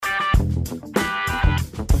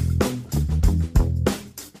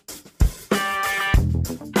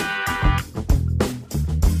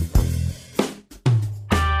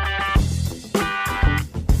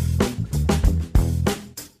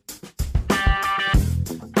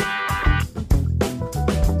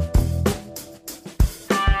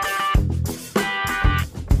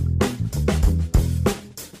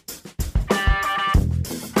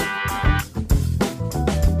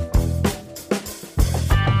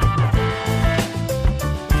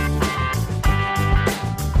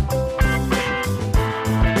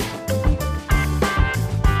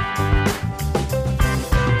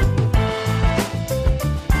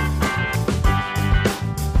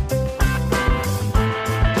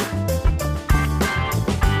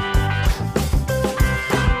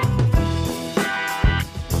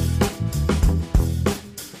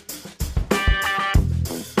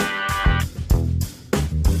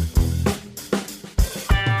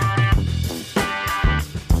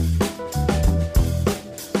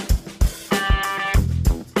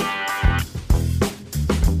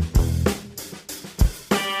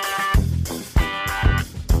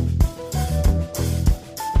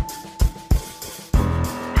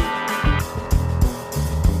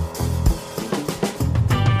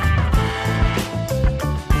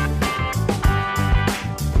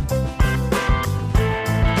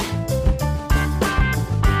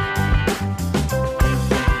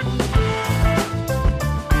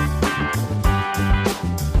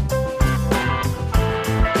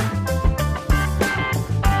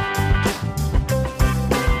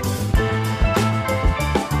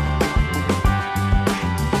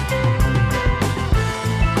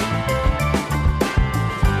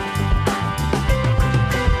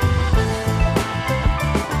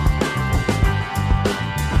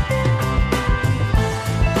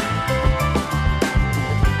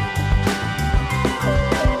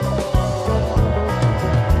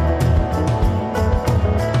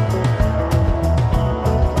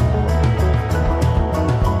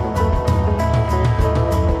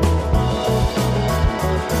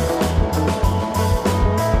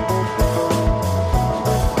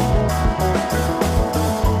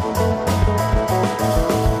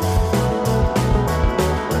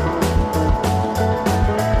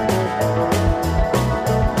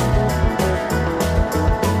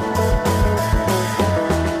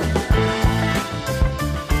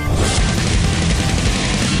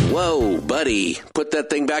Buddy, put that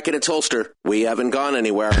thing back in its holster. We haven't gone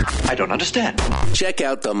anywhere. I don't understand. Check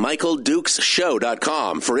out the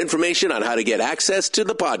MichaelDukesShow.com for information on how to get access to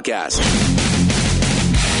the podcast.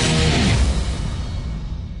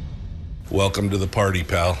 Welcome to the party,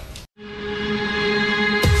 pal.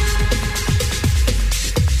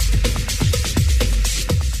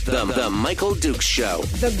 The Michael Dukes Show.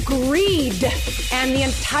 The greed and the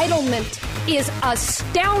entitlement is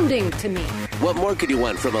astounding to me. What more could you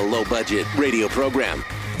want from a low-budget radio program?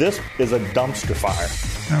 This is a dumpster fire.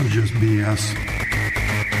 That was just BS.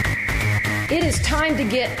 It is time to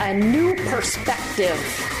get a new perspective.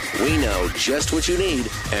 We know just what you need,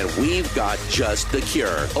 and we've got just the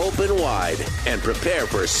cure. Open wide and prepare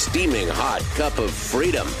for a steaming hot cup of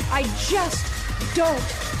freedom. I just don't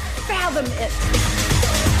fathom it.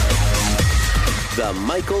 The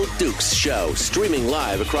Michael Dukes Show, streaming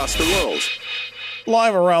live across the world.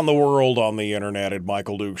 Live around the world on the internet at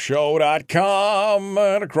michaeldukeshow.com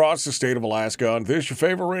and across the state of Alaska on this your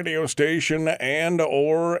favorite radio station and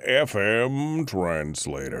or FM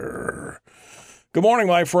translator. Good morning,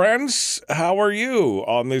 my friends. How are you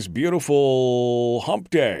on this beautiful hump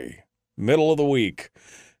day, middle of the week,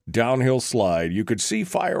 downhill slide? You could see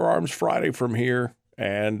Firearms Friday from here,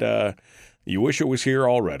 and you wish it was here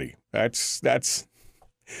already.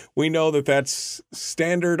 We know that's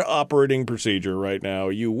standard operating procedure right now.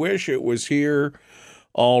 You wish it was here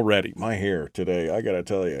already. My hair today, I got to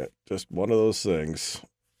tell you, just one of those things.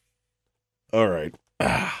 All right.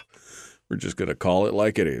 We're just going to call it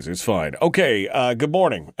like it is. It's fine. Okay. Good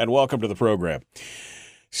morning and welcome to the program.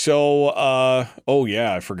 So, oh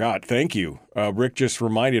yeah, I forgot. Thank you. Rick just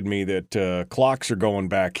reminded me that clocks are going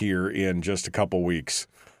back here in just a couple weeks.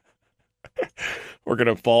 We're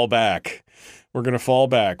going to fall back.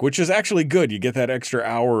 Which is actually good. You get that extra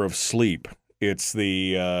hour of sleep. It's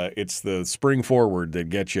the spring forward that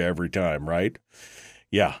gets you every time, right?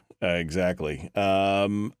 Yeah, exactly.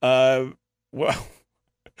 Well,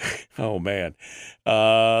 oh man.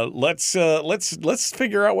 Let's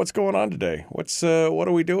figure out what's going on today. What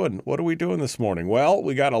are we doing? What are we doing this morning? Well,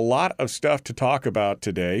 we got a lot of stuff to talk about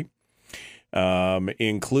today,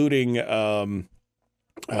 including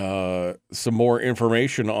some more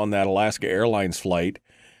information on that Alaska Airlines flight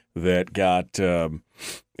that got,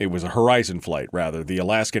 it was a Horizon flight, rather, the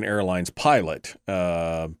Alaskan Airlines pilot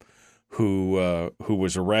who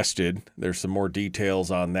was arrested. There's some more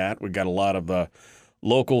details on that. We got a lot of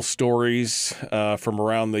local stories from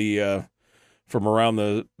around the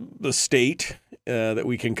state that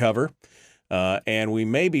we can cover. And we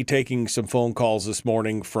may be taking some phone calls this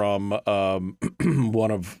morning from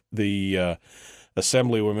one of the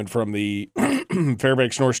Assemblywoman from the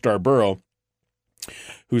Fairbanks North Star Borough,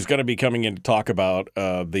 who's going to be coming in to talk about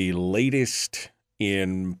the latest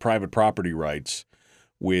in private property rights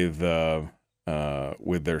with their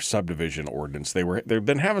subdivision ordinance. They've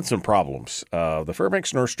been having some problems. The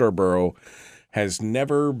Fairbanks North Star Borough has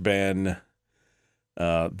never been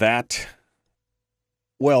that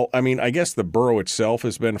well. I mean, I guess the borough itself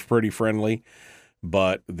has been pretty friendly,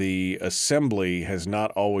 but the assembly has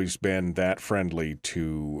not always been that friendly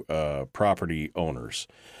to property owners.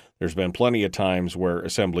 There's been plenty of times where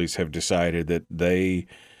assemblies have decided that they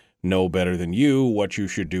know better than you what you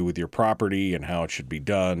should do with your property and how it should be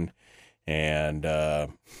done. And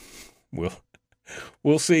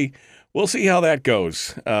we'll see. We'll see how that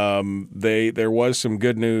goes. There was some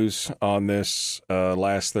good news on this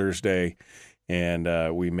last Thursday,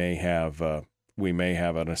 and we may have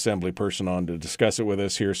an assembly person on to discuss it with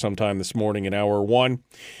us here sometime this morning in hour one,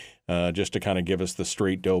 just to kind of give us the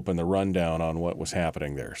straight dope and the rundown on what was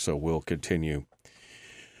happening there. So we'll continue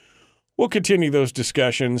those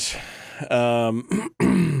discussions,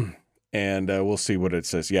 and we'll see what it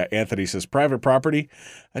says. Yeah, Anthony says private property.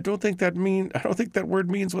 I don't think that word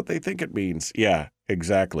means what they think it means. Yeah,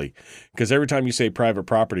 exactly. Because every time you say private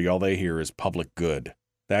property, all they hear is public good.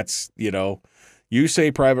 That's, you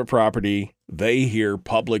say private property, they hear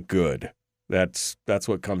public good. That's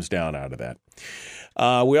what comes down out of that.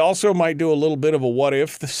 We also might do a little bit of a what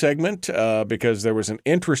if segment because there was an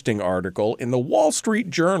interesting article in the Wall Street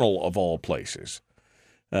Journal of all places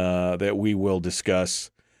that we will discuss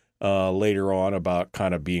later on about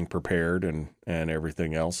kind of being prepared and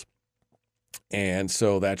everything else. And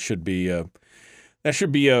so that should be a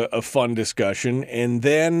fun discussion. And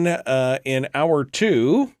then in hour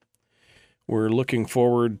two, we're looking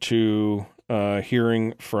forward to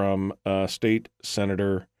hearing from State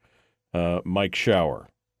Senator Mike Shower,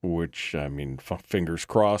 which, I mean, fingers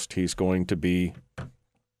crossed, he's going to be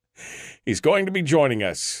joining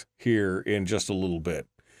us here in just a little bit.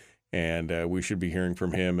 And we should be hearing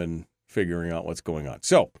from him and figuring out what's going on.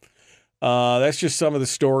 So That's just some of the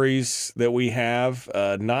stories that we have.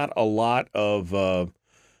 Not a lot of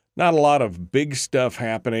big stuff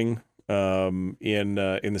happening in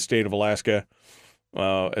the state of Alaska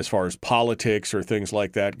as far as politics or things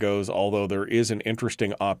like that goes. Although there is an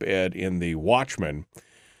interesting op-ed in the Watchman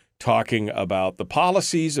talking about the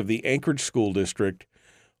policies of the Anchorage School District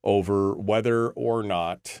over whether or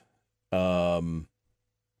not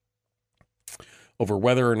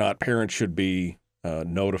parents should be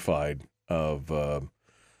notified of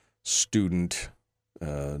student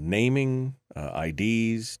naming,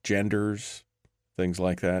 IDs, genders, things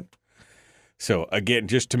like that. So again,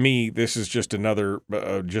 just to me, this is just another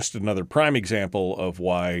prime example of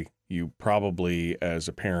why you probably, as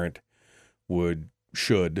a parent,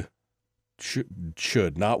 should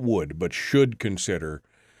consider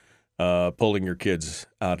pulling your kids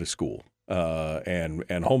out of school and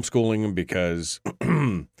homeschooling them, because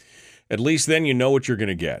at least then you know what you're going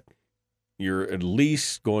to get. You're at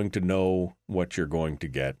least going to know what you're going to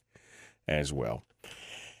get as well.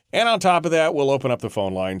 And on top of that, we'll open up the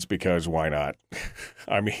phone lines, because why not?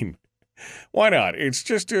 I mean, why not? It's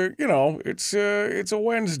just it's a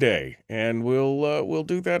Wednesday, and we'll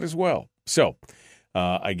do that as well. So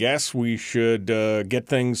I guess we should get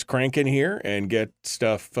things cranking here and get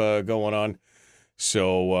stuff going on.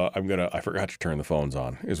 So I forgot to turn the phones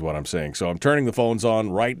on, is what I'm saying. So I'm turning the phones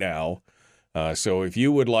on right now. So if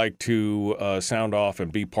you would like to sound off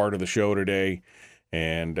and be part of the show today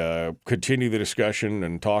and continue the discussion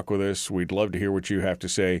and talk with us, we'd love to hear what you have to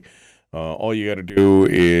say. All you got to do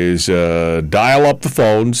is dial up the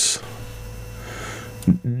phones,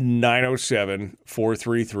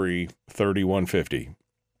 907-433-3150.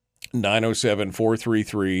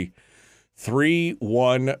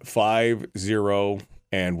 907-433-3150,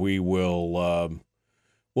 and we'll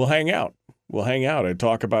hang out. We'll hang out and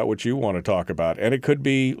talk about what you want to talk about. And it could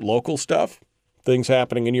be local stuff, things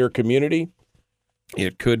happening in your community.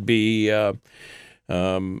 It could be, some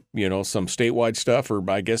statewide stuff, or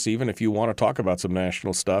I guess even if you want to talk about some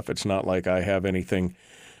national stuff. It's not like I have anything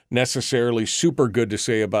necessarily super good to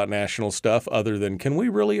say about national stuff other than, can we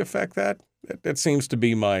really affect that? That seems to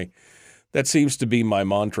be my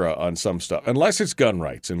mantra on some stuff, unless it's gun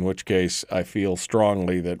rights, in which case I feel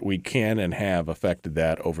strongly that we can and have affected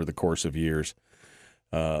that over the course of years,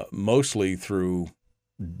 mostly through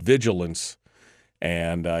vigilance,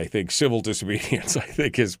 and I think civil disobedience. I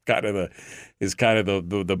think is kind of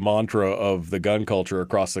the mantra of the gun culture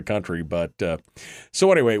across the country. But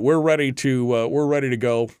so anyway, we're ready to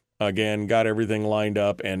go. Again, got everything lined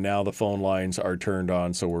up, and now the phone lines are turned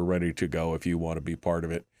on, so we're ready to go. If you want to be part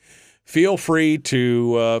of it, feel free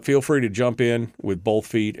to jump in with both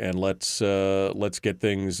feet, and let's get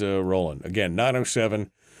things rolling. Again,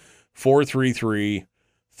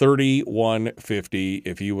 907-433-3150.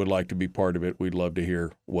 If you would like to be part of it, we'd love to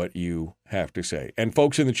hear what you have to say. And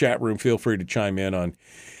folks in the chat room, feel free to chime in on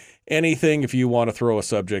anything. If you want to throw a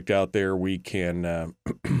subject out there, we can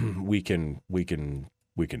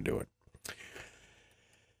do it.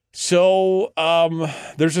 So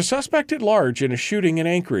there's a suspect at large in a shooting in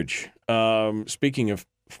Anchorage. Speaking of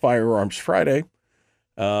Firearms Friday,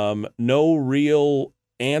 no real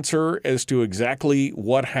answer as to exactly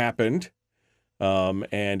what happened.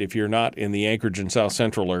 And if you're not in the Anchorage and South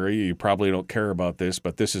Central area, you probably don't care about this,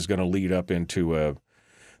 but this is going to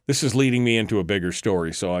this is leading me into a bigger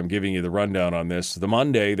story. So I'm giving you the rundown on this.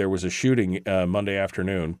 There was a shooting Monday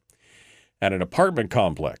afternoon at an apartment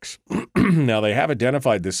complex. Now, they have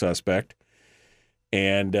identified the suspect,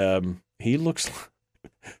 and he looks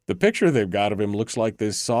 – the picture they've got of him looks like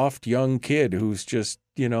this soft young kid who's just,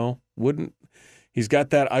 he's got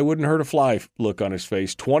that I wouldn't hurt a fly look on his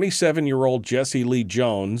face. 27-year-old Jesse Lee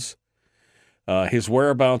Jones. His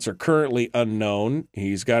whereabouts are currently unknown.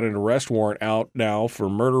 He's got an arrest warrant out now for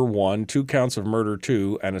murder 1, 2 counts of murder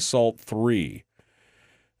 2, and assault 3.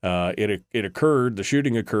 The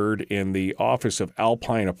shooting occurred in the office of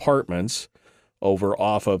Alpine Apartments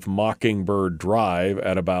off of Mockingbird Drive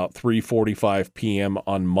at about 3:45 p.m.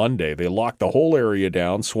 on Monday. They locked the whole area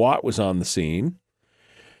down. SWAT was on the scene.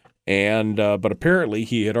 And but apparently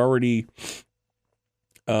he had already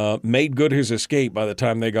made good his escape by the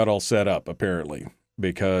time they got all set up, apparently,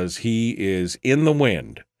 because he is in the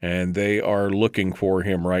wind, and they are looking for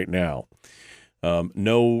him right now.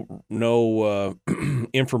 No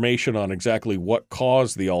information on exactly what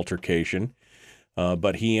caused the altercation,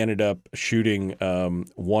 but he ended up shooting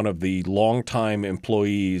one of the longtime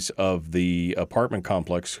employees of the apartment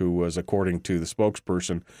complex, who was, according to the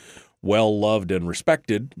spokesperson, well loved and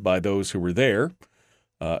respected by those who were there,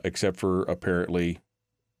 except for apparently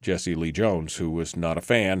Jesse Lee Jones, who was not a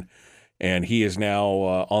fan And he is now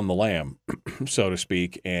on the lam, so to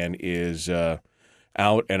speak, and is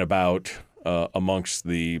out and about amongst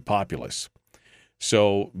the populace.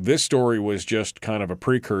 So this story was just kind of a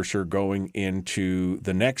precursor going into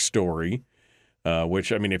the next story,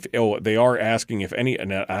 which, I mean, they are asking if any,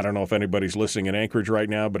 and I don't know if anybody's listening in Anchorage right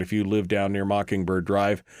now, but if you live down near Mockingbird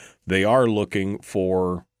Drive, they are looking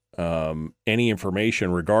for any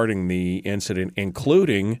information regarding the incident,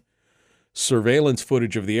 including surveillance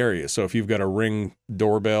footage of the area. So if you've got a Ring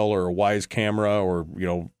doorbell or a Wise camera or,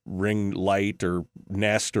 Ring light or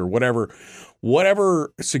Nest or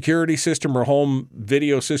whatever security system or home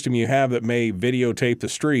video system you have that may videotape the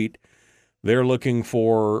street, they're looking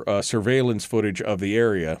for surveillance footage of the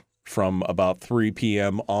area from about 3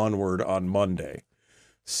 p.m. onward on Monday.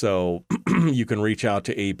 So you can reach out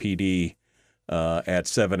to APD at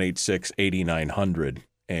 786-8900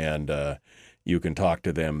 and you can talk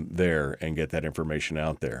to them there and get that information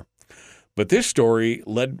out there. But this story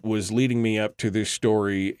was leading me up to this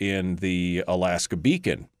story in the Alaska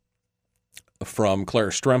Beacon from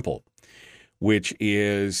Claire Strempel, which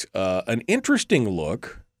is an interesting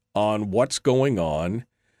look on what's going on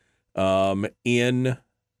in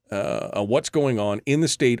the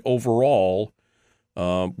state overall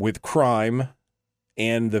with crime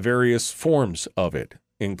and the various forms of it,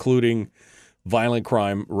 including violent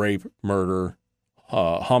crime, rape, murder,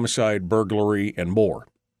 homicide, burglary, and more.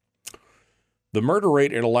 The murder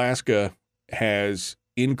rate in Alaska has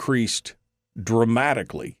increased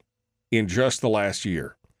dramatically in just the last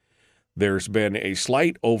year. There's been a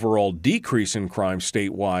slight overall decrease in crime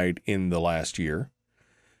statewide in the last year.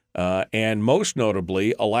 And most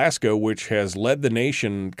notably, Alaska, which has led the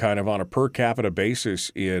nation kind of on a per capita basis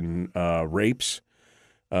in rapes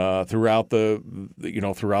throughout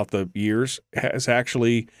the years, has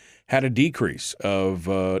actually had a decrease of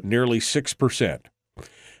nearly 6%.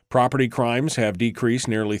 Property crimes have decreased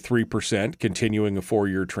nearly 3%, continuing a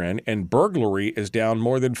 4-year trend, and burglary is down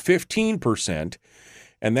more than 15%,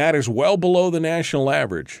 and that is well below the national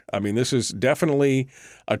average. I mean, this is definitely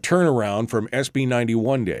a turnaround from SB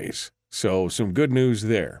 91 days, so some good news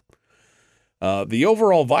there. The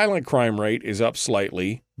overall violent crime rate is up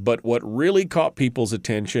slightly, but what really caught people's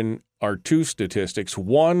attention are two statistics.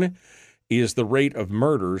 One is the rate of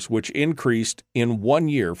murders, which increased in 1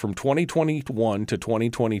 year from 2021 to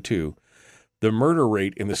 2022. The murder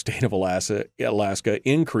rate in the state of Alaska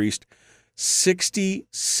increased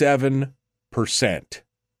 67%.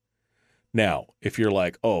 Now, if you're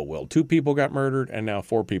like, oh, well, 2 people got murdered and now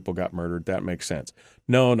 4 people got murdered, that makes sense.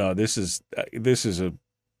 No, this is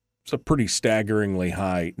a pretty staggeringly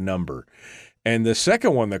high number. And the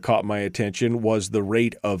second one that caught my attention was the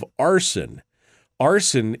rate of arson.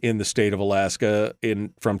 Arson in the state of Alaska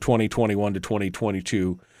from 2021 to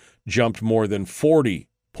 2022 jumped more than 40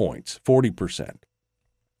 points, 40%.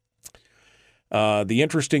 The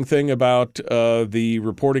interesting thing about the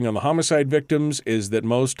reporting on the homicide victims is that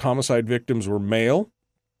most homicide victims were male.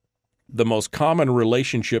 The most common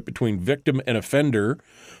relationship between victim and offender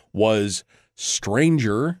was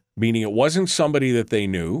stranger, meaning it wasn't somebody that they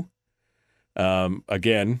knew.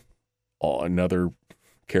 Again, another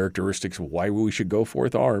characteristics of why we should go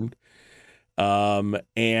forth armed. And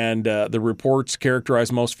the reports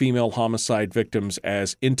characterize most female homicide victims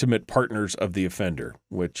as intimate partners of the offender,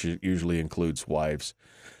 which usually includes wives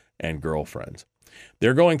and girlfriends.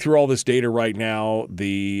 They're going through all this data right now.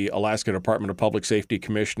 The Alaska Department of Public Safety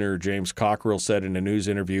Commissioner James Cockrell said in a news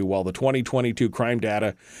interview, while the 2022 crime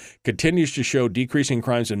data continues to show decreasing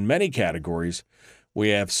crimes in many categories, we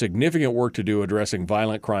have significant work to do addressing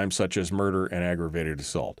violent crimes such as murder and aggravated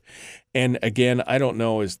assault. And again, I don't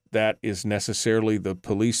know if that is necessarily the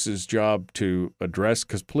police's job to address,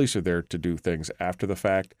 because police are there to do things after the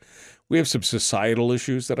fact. We have some societal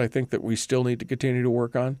issues that I think that we still need to continue to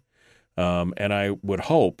work on. And I would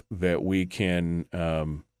hope that we can,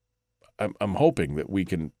 I'm hoping that we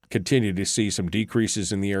can continue to see some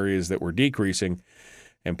decreases in the areas that we're decreasing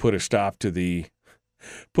and put a stop to the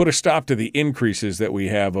increases that we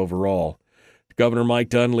have overall. Governor Mike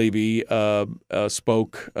Dunleavy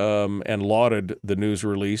spoke and lauded the news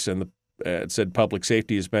release and said public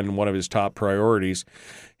safety has been one of his top priorities.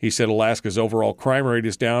 He said Alaska's overall crime rate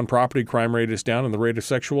is down, property crime rate is down, and the rate of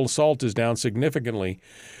sexual assault is down significantly,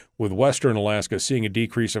 with Western Alaska seeing a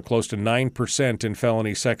decrease of close to 9% in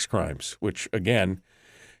felony sex crimes, which, again,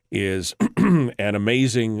 is an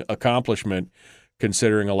amazing accomplishment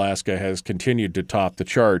considering Alaska has continued to top the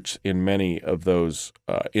charts in many of those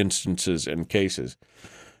instances and cases.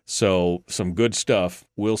 So some good stuff.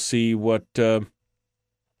 We'll see what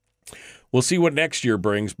next year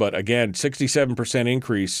brings. But again, 67%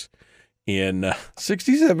 increase in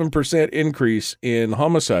 67% increase in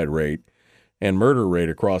homicide rate and murder rate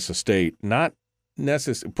across the state. Not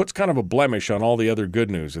necessarily puts kind of a blemish on all the other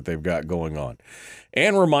good news that they've got going on,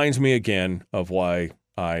 and reminds me again of why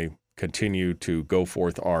I continue to go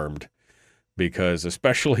forth armed, because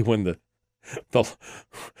especially when the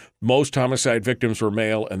most homicide victims were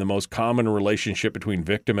male and the most common relationship between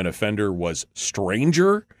victim and offender was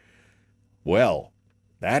stranger, well,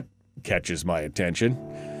 that catches my attention.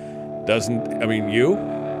 You?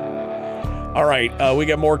 All right, we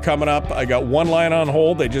got more coming up. I got one line on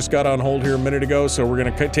hold. They just got on hold here a minute ago, so we're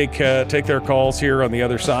going to take their calls here on the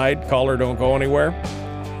other side. Caller, don't go anywhere.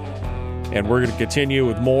 And we're going to continue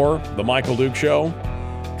with more. The Michael Duke Show.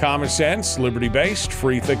 Common sense, liberty-based,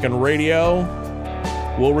 free-thinking radio.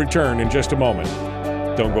 We'll return in just a moment.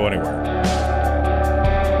 Don't go anywhere.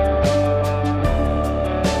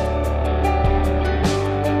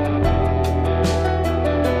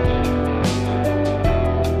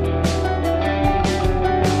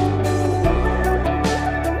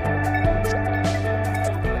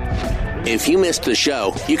 If you missed the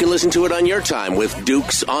show, you can listen to it on your time with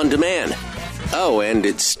Dukes On Demand. Oh, and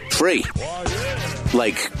it's free.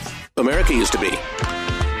 Like America used to be.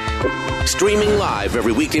 Streaming live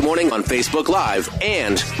every weekday morning on Facebook Live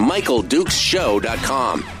and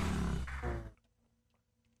MichaelDukesShow.com.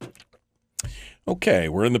 Okay,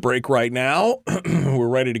 we're in the break right now. We're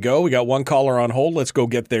ready to go. We got one caller on hold. Let's go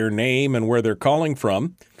get their name and where they're calling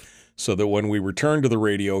from, so that when we return to the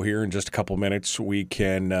radio here in just a couple minutes, we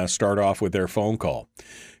can start off with their phone call.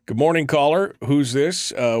 Good morning, caller. Who's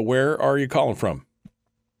this? Where are you calling from?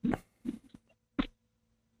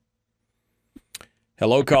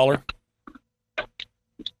 Hello, caller.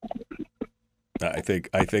 I think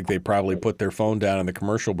they probably put their phone down in the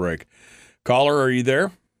commercial break. Caller, are you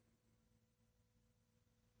there?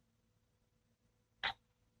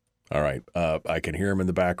 All right. I can hear them in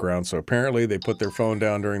the background. So apparently they put their phone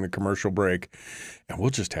down during the commercial break, and we'll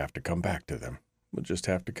just have to come back to them. We'll just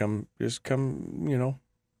have to come, yeah.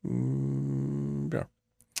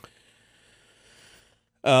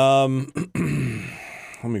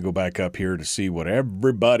 Let me go back up here to see what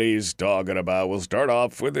everybody's talking about. We'll start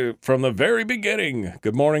off with it from the very beginning.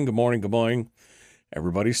 Good morning, good morning, good morning.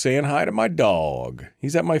 Everybody's saying hi to my dog.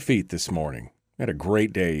 He's at my feet this morning. I had a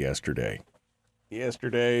great day yesterday.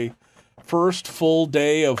 First full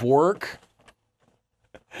day of work.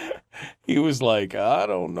 He was like, I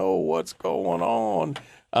don't know what's going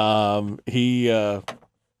on. He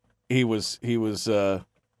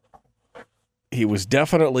was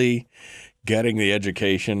definitely getting the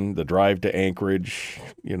education, the drive to Anchorage,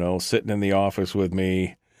 sitting in the office with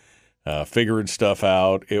me, figuring stuff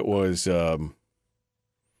out. It was a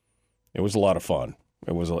lot of fun.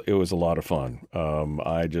 It was a lot of fun.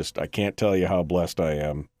 I can't tell you how blessed I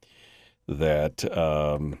am that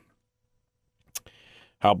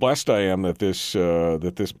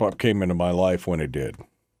this pup came into my life when it did.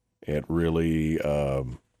 It really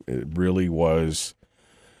was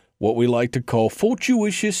what we like to call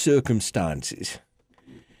fortuitous circumstances.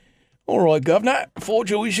 All right, Governor,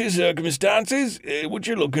 fortuitous circumstances. What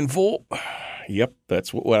you looking for? Yep,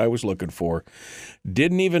 that's what I was looking for.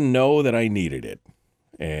 Didn't even know that I needed it.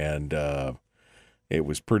 And it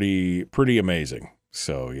was pretty amazing.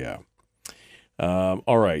 So, yeah.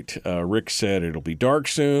 All right. Rick said it'll be dark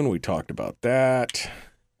soon. We talked about that.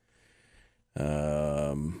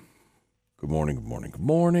 Good morning, good morning, good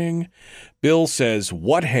morning. Bill says,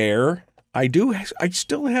 what hair? I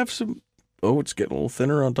still have some. Oh, it's getting a little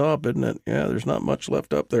thinner on top, isn't it? Yeah, there's not much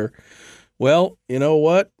left up there. Well, you know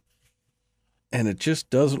what? And it just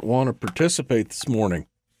doesn't want to participate this morning.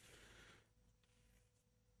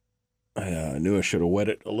 I knew I should have wet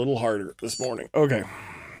it a little harder this morning. Okay.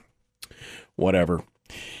 Whatever.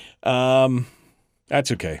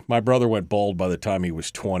 That's okay. My brother went bald by the time he was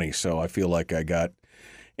 20, so I feel like I got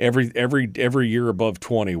every year above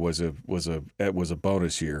 20 was a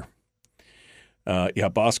bonus year. Yeah,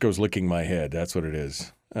 Bosco's licking my head. That's what it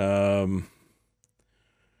is.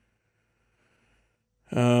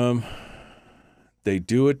 They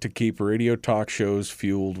do it to keep radio talk shows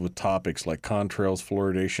fueled with topics like contrails,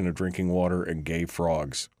 fluoridation of drinking water, and gay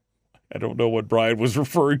frogs. I don't know what Brian was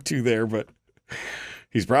referring to there, but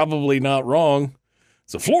he's probably not wrong.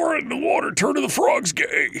 It's the fluoride in the water turning the frogs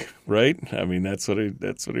gay, right? I mean, that's what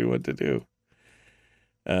he went to do.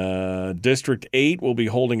 District 8 will be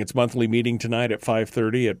holding its monthly meeting tonight at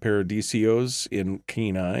 5:30 at Paradisios in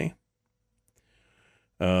Kenai.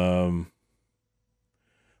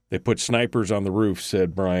 They put snipers on the roof,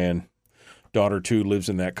 said Brian. Daughter 2 lives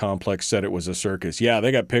in that complex, said it was a circus. Yeah,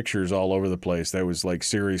 they got pictures all over the place. That was like,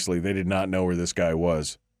 seriously, they did not know where this guy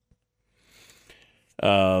was.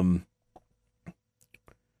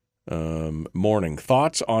 Morning.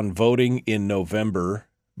 Thoughts on voting in November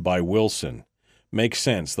by Wilson. Makes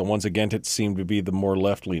sense. The ones against it seem to be the more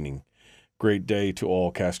left-leaning. Great day to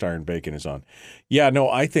all. Cast iron bacon is on. Yeah, no,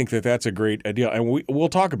 I think that's a great idea, and we'll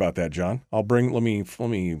talk about that, John. I'll bring. Let me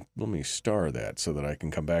star that so that I can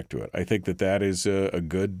come back to it. I think that is a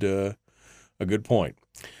good point.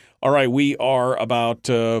 All right, we are about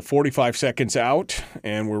 45 seconds out,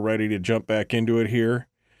 and we're ready to jump back into it here.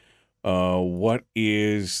 What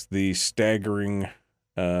is the staggering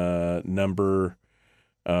number?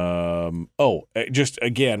 Just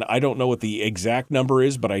again, I don't know what the exact number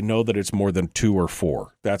is, but I know that it's more than 2 or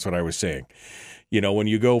 4. That's what I was saying. When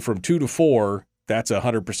you go from 2 to 4, that's a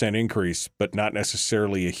 100% increase, but not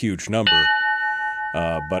necessarily a huge number.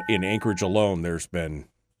 But in Anchorage alone, there's been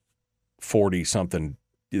 40 something.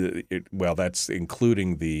 Well, that's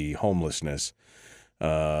including the homelessness.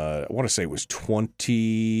 I want to say it was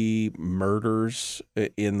 20 murders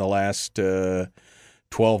in the last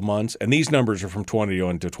 12 months. And these numbers are from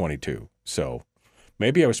 21 to 22. So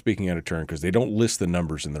maybe I was speaking out of turn because they don't list the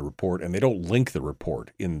numbers in the report and they don't link the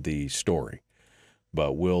report in the story.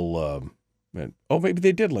 But we'll maybe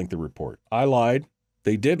they did link the report. I lied.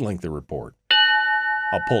 They did link the report.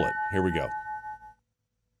 I'll pull it. Here we go.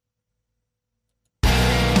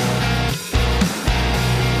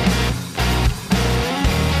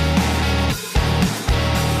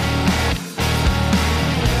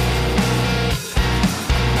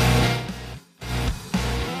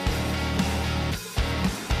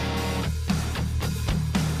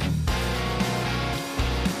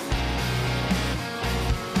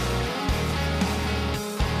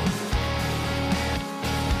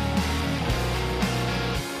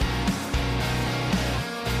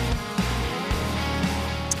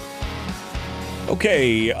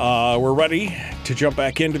 Okay, we're ready to jump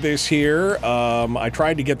back into this here. I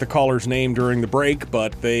tried to get the caller's name during the break,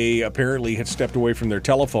 but they apparently had stepped away from their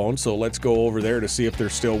telephone, so let's go over there to see if they're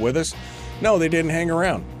still with us. No, they didn't hang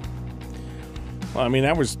around. I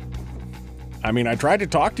tried to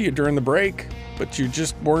talk to you during the break, but you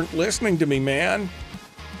just weren't listening to me, man.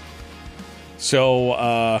 So,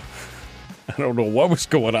 I don't know what was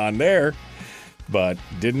going on there, but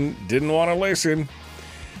didn't want to listen.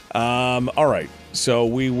 All right. So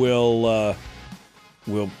we will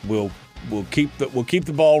we'll keep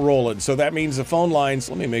the ball rolling. So that means the phone lines.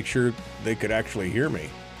 Let me make sure they could actually hear me.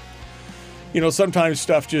 Sometimes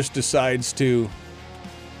stuff just decides to.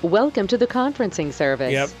 Welcome to the conferencing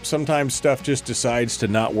service. Yep. Sometimes stuff just decides to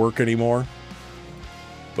not work anymore.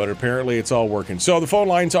 But apparently it's all working. So the phone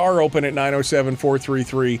lines are open at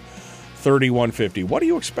 907-433-3150. What do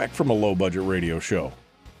you expect from a low budget radio show?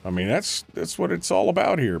 That's what it's all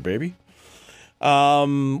about here, baby.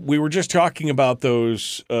 We were just talking about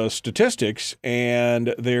those statistics,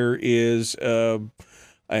 and there is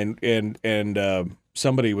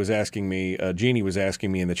somebody was asking me, Jeannie was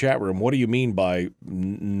asking me in the chat room, what do you mean by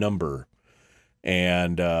number?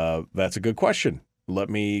 And that's a good question. Let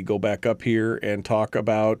me go back up here and talk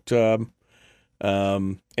about.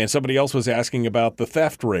 And somebody else was asking about the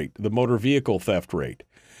theft rate, the motor vehicle theft rate.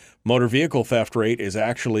 Motor vehicle theft rate is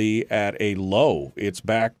actually at a low. It's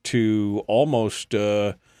back to almost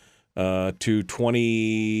to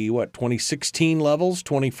 2016 levels,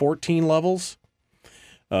 2014 levels.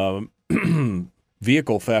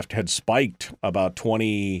 Vehicle theft had spiked about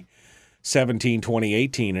 2017,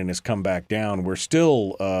 2018, and has come back down. We're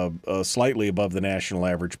still slightly above the national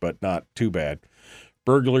average, but not too bad.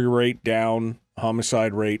 Burglary rate down,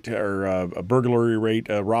 homicide rate, or burglary rate,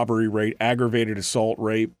 robbery rate, aggravated assault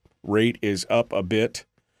rate is up a bit,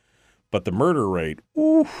 but the murder rate,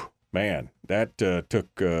 that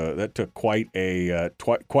took quite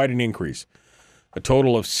an increase. A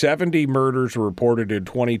total of 70 murders were reported in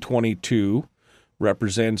 2022,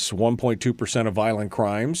 represents 1.2% of violent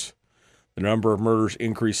crimes. The number of murders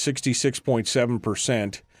increased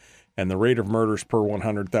 66.7%, and the rate of murders per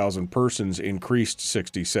 100,000 persons increased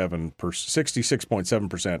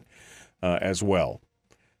 66.7% as well.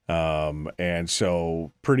 And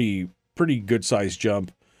so pretty good sized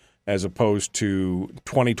jump as opposed to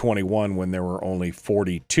 2021 when there were only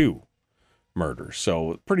 42 murders.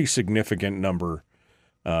 So pretty significant number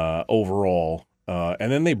overall.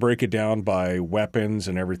 And then they break it down by weapons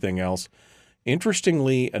and everything else.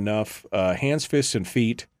 Interestingly enough, hands, fists, and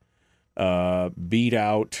feet almost beat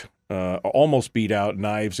out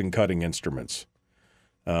knives and cutting instruments.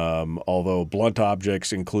 Although blunt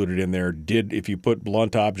objects included in there if you put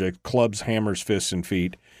blunt objects, clubs, hammers, fists, and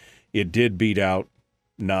feet, it did beat out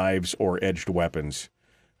knives or edged weapons.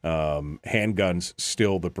 Handguns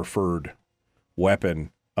still the preferred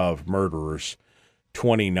weapon of murderers.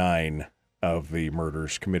 29 of the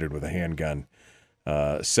murders committed with a handgun,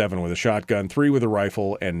 7 with a shotgun, 3 with a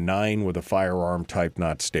rifle, and 9 with a firearm type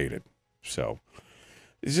not stated. So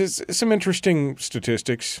it's just some interesting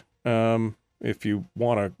statistics. If you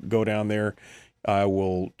want to go down there, I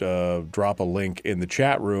will drop a link in the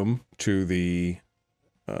chat room to the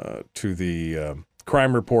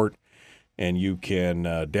crime report, and you can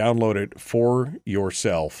download it for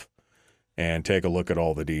yourself and take a look at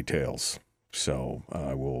all the details. So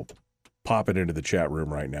I will pop it into the chat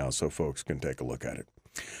room right now so folks can take a look at it.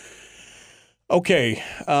 Okay,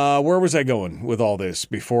 where was I going with all this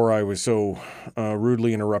before I was so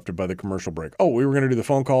rudely interrupted by the commercial break? Oh, we were going to do the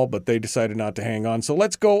phone call, but they decided not to hang on. So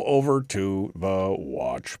let's go over to The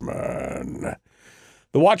Watchman.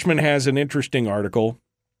 The Watchman has an interesting article,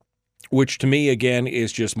 which to me, again,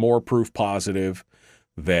 is just more proof positive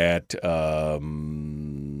that,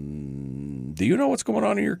 do you know what's going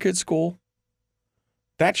on in your kid's school?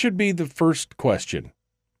 That should be the first question.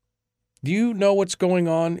 Do you know what's going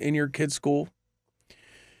on in your kid's school?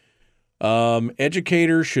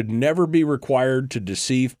 Educators should never be required to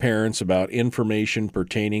deceive parents about information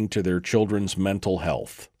pertaining to their children's mental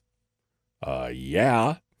health.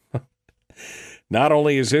 Yeah. Not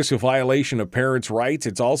only is this a violation of parents' rights,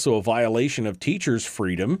 it's also a violation of teachers'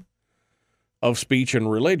 freedom of speech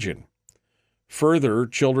and religion. Further,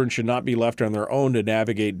 children should not be left on their own to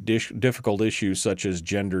navigate difficult issues such as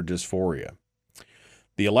gender dysphoria.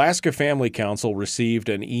 The Alaska Family Council received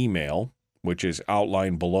an email, which is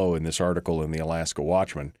outlined below in this article in the Alaska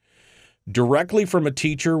Watchman, directly from a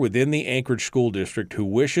teacher within the Anchorage School District who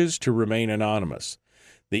wishes to remain anonymous.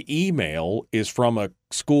 The email is from a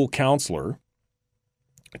school counselor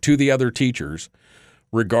to the other teachers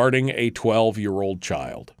regarding a 12-year-old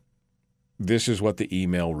child. This is what the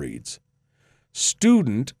email reads.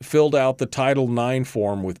 Student filled out the Title IX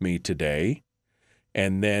form with me today,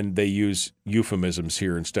 and then they use euphemisms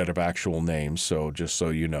here instead of actual names, so just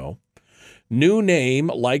so you know. New name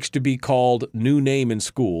likes to be called new name in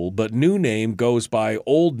school, but new name goes by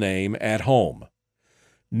old name at home.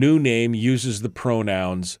 New name uses the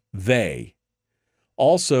pronouns they.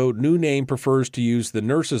 Also, new name prefers to use the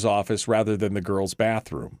nurse's office rather than the girls'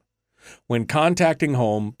 bathroom. When contacting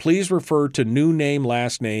home, please refer to new name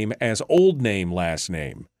last name as old name last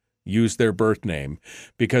name. Use their birth name,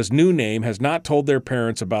 because new name has not told their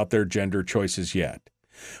parents about their gender choices yet.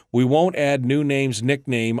 We won't add new name's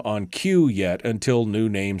nickname on cue yet until new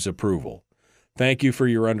name's approval. Thank you for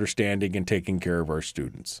your understanding and taking care of our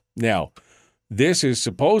students. Now, this is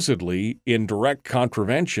supposedly in direct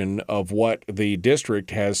contravention of what the district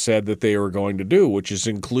has said that they are going to do, which is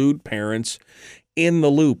include parents in the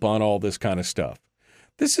loop on all this kind of stuff.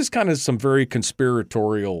 This is kind of some very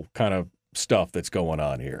conspiratorial kind of stuff that's going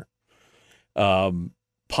on here.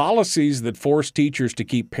 Policies that force teachers to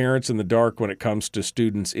keep parents in the dark when it comes to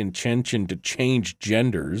students' intention to change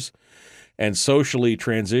genders and socially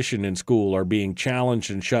transition in school are being challenged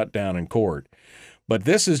and shut down in court. But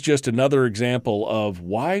this is just another example of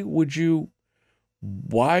why would you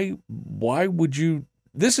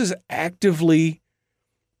this is actively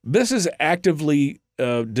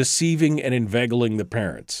deceiving and inveigling the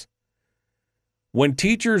parents. When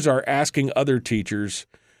teachers are asking other teachers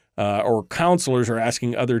or counselors are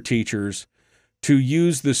asking other teachers to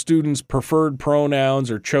use the student's preferred pronouns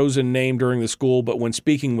or chosen name during the school, but when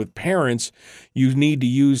speaking with parents, you need to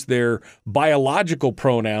use their biological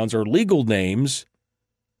pronouns or legal names,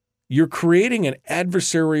 you're creating an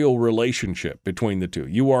adversarial relationship between the two.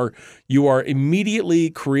 You are immediately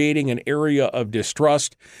creating an area of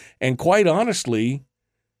distrust, and quite honestly,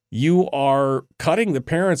 you are cutting the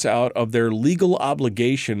parents out of their legal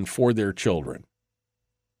obligation for their children.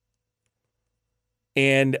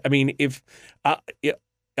 And I mean,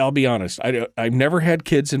 I'll be honest, I've never had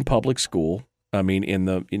kids in public school. I mean, in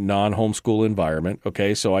non-homeschool environment.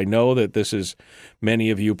 Okay, so I know that this is, many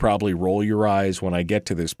of you probably roll your eyes when I get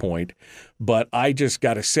to this point, but I just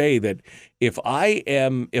got to say that if I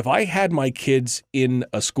had my kids in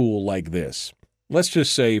a school like this, let's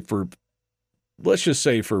just say for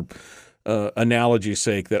analogy's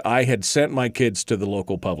sake that I had sent my kids to the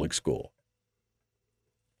local public school.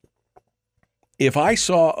 If I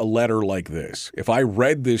saw a letter like this, if I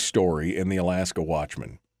read this story in the Alaska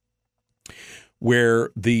Watchman, where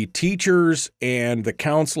the teachers and the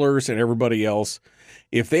counselors and everybody else,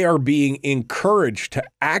 if they are being encouraged to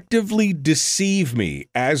actively deceive me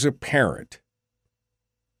as a parent,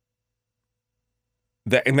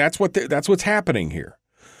 that's what's happening here.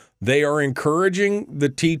 They are encouraging the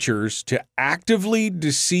teachers to actively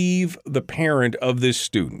deceive the parent of this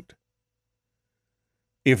student.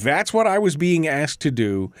 If that's what I was being asked to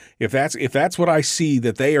do, if that's what I see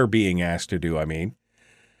that they are being asked to do,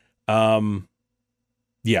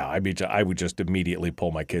 yeah, I would just immediately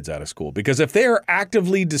pull my kids out of school, because if they're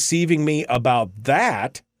actively deceiving me about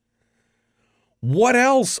that, what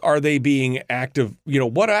else are they being active?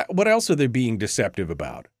 What else are they being deceptive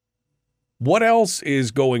about? What else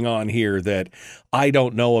is going on here that I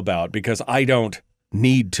don't know about because I don't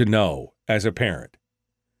need to know as a parent?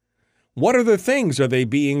 What other things are they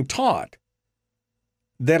being taught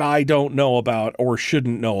that I don't know about or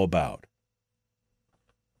shouldn't know about?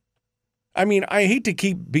 I mean, I hate to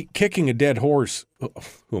keep kicking a dead horse.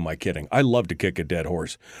 Who am I kidding? I love to kick a dead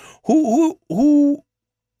horse. Who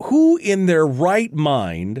in their right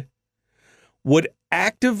mind would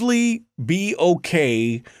actively be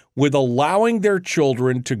okay with allowing their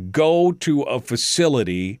children to go to a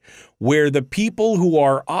facility where the people who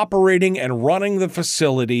are operating and running the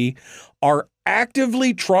facility are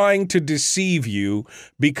actively trying to deceive you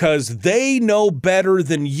because they know better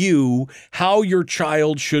than you how your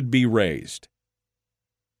child should be raised?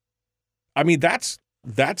 I mean, that's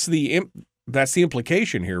the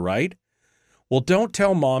implication here, right? Well, don't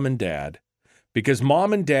tell mom and dad, because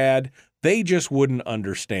mom and dad, they just wouldn't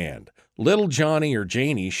understand. Little Johnny or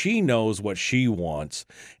Janie, she knows what she wants.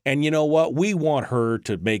 And you know what? We want her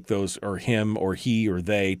to make those, or him or he or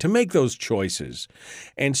they, to make those choices.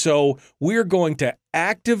 And so we're going to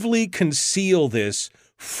actively conceal this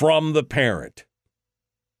from the parent.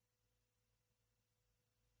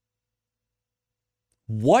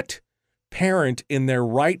 What parent in their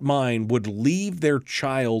right mind would leave their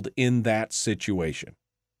child in that situation?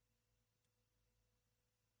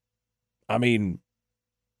 I mean,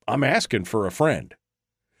 I'm asking for a friend.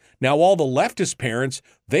 Now, all the leftist parents,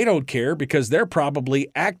 they don't care because they're probably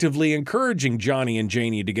actively encouraging Johnny and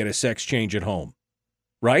Janie to get a sex change at home,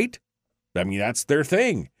 right? I mean, that's their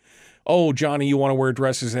thing. Oh, Johnny, you want to wear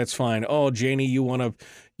dresses? That's fine. Oh, Janie, you want to,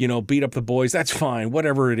 beat up the boys? That's fine.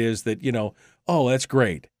 Whatever it is that, oh, that's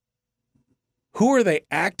great. Who are they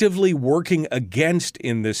actively working against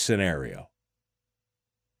in this scenario?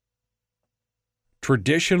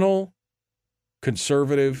 Traditional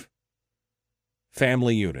conservative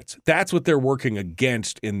family units. That's what they're working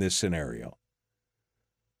against in this scenario.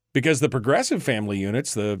 Because the progressive family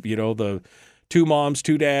units, the 2 moms,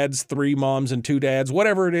 2 dads, 3 moms and 2 dads,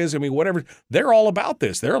 whatever it is, whatever, they're all about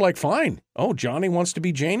this. They're like, fine. Oh, Johnny wants to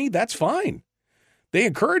be Janie? That's fine. They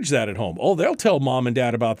encourage that at home. Oh, they'll tell mom and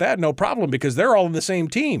dad about that. No problem, because they're all on the same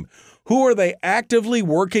team. Who are they actively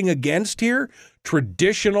working against here?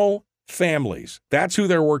 Traditional families. That's who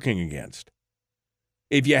they're working against.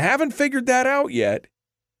 If you haven't figured that out yet,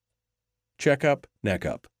 check up, neck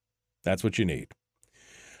up. That's what you need.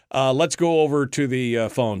 Let's go over to the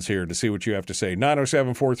phones here to see what you have to say.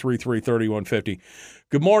 907-433-3150.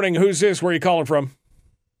 Good morning. Who's this? Where are you calling from?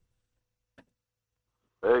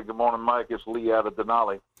 Hey, good morning, Mike. It's Lee out of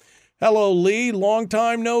Denali. Hello, Lee. Long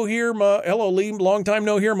time no hear. Long time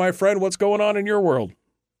no hear, my friend. What's going on in your world?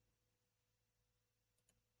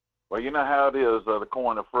 Well, you know how it is, to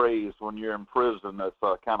coin a phrase, when you're in prison,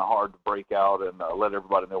 it's kind of hard to break out and let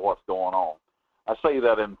everybody know what's going on. I say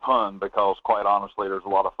that in pun because, quite honestly, there's a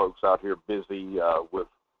lot of folks out here busy with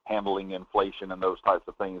handling inflation and those types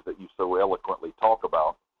of things that you so eloquently talk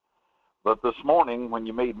about. But this morning, when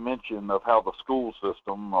you made mention of how the school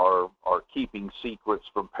system are keeping secrets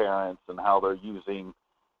from parents and how they're using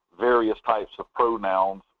various types of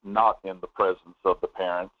pronouns not in the presence of the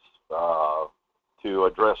parents to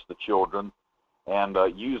address the children, and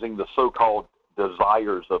using the so-called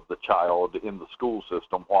desires of the child in the school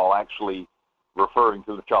system while actually referring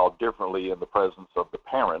to the child differently in the presence of the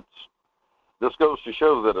parents. This goes to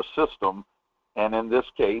show that a system, and in this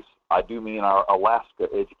case, I do mean our Alaska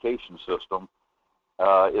education system,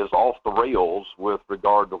 is off the rails with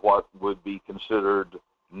regard to what would be considered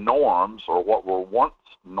norms or what were once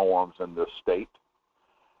norms in this state.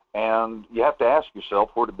 And you have to ask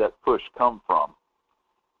yourself, where did that push come from?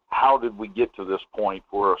 How did we get to this point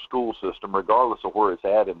where a school system, regardless of where it's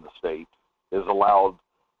at in the state, is allowed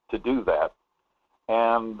to do that?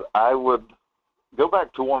 And I would go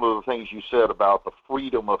back to one of the things you said about the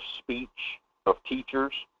freedom of speech of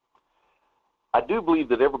teachers. I do believe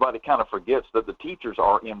that everybody kind of forgets that the teachers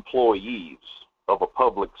are employees of a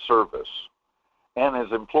public service. And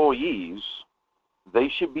as employees, they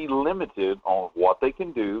should be limited on what they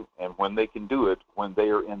can do and when they can do it when they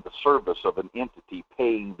are in the service of an entity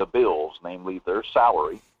paying the bills, namely their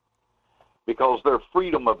salary, because their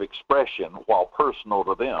freedom of expression, while personal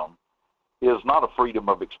to them, is not a freedom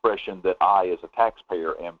of expression that I, as a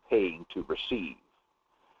taxpayer, am paying to receive.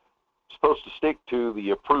 supposed to stick to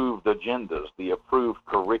the approved agendas, the approved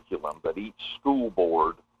curriculum that each school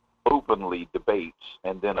board openly debates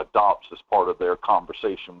and then adopts as part of their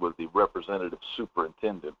conversation with the representative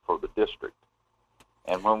superintendent for the district.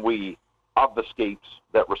 And when we obfuscate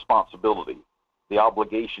that responsibility, the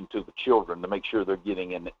obligation to the children to make sure they're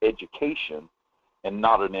getting an education and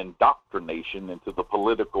not an indoctrination into the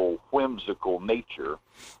political, whimsical nature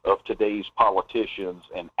of today's politicians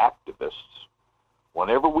and activists,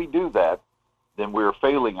 whenever we do that, then we're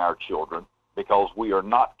failing our children because we are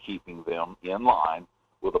not keeping them in line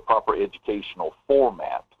with a proper educational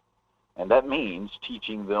format. And that means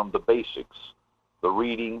teaching them the basics, the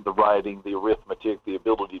reading, the writing, the arithmetic, the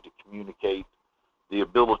ability to communicate, the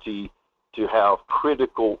ability to have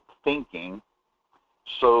critical thinking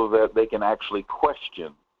so that they can actually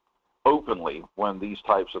question openly when these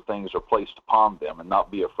types of things are placed upon them and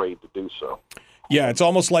not be afraid to do so. Yeah, it's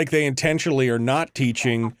almost like they intentionally are not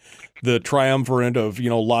teaching the triumvirate of,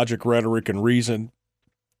 logic, rhetoric, and reason,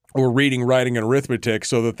 or reading, writing, and arithmetic,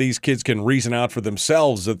 so that these kids can reason out for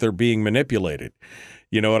themselves that they're being manipulated.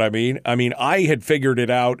 You know what I mean? I had figured it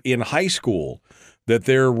out in high school that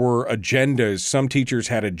there were agendas. Some teachers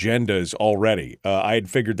had agendas already. I had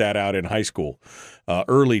figured that out in high school,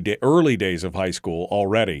 early days of high school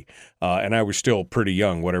already. And I was still pretty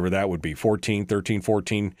young, whatever that would be, 13,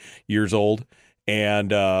 14 years old.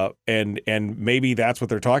 And maybe that's what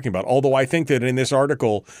they're talking about. Although I think that in this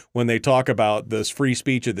article, when they talk about this free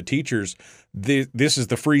speech of the teachers, this is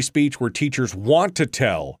the free speech where teachers want to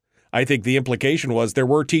tell. I think the implication was there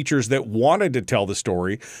were teachers that wanted to tell the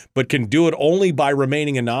story, but can do it only by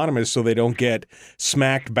remaining anonymous so they don't get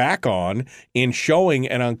smacked back on in showing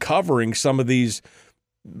and uncovering some of these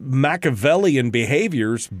Machiavellian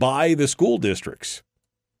behaviors by the school districts.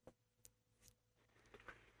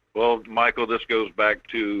 Well, Michael, this goes back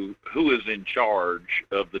to who is in charge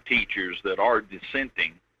of the teachers that are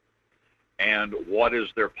dissenting, and what is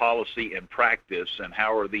their policy and practice, and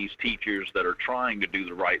how are these teachers that are trying to do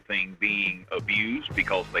the right thing being abused,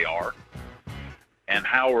 because they are, and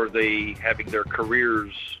how are they having their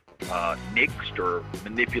careers nixed or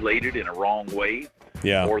manipulated in a wrong way,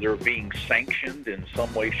 or they're being sanctioned in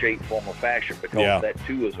some way, shape, form, or fashion, because that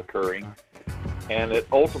too is occurring. And it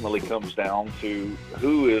ultimately comes down to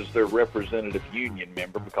who is their representative union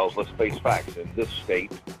member, because let's face facts, in this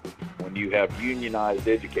state, when you have unionized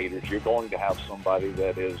educators, you're going to have somebody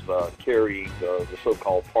that is carrying the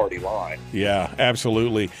so-called party line. Yeah,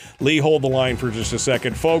 absolutely. Lee, hold the line for just a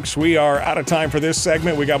second. Folks, we are out of time for this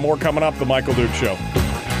segment. We got more coming up, The Michael Dukes Show.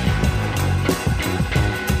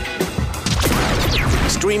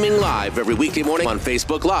 Streaming live every weekday morning on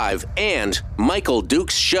Facebook Live and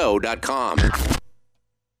MichaelDukesShow.com.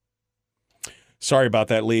 Sorry about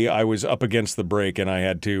that, Lee. I was up against the break and I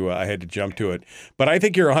had to jump to it. But I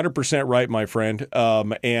think you're 100% right, my friend.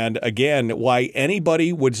 And again, why any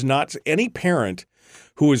parent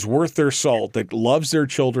who is worth their salt, that loves their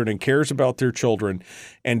children and cares about their children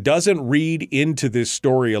and doesn't read into this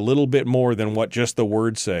story a little bit more than what just the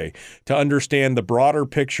words say, to understand the broader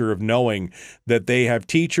picture of knowing that they have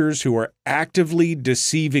teachers who are actively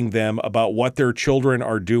deceiving them about what their children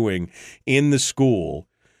are doing in the school,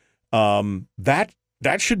 that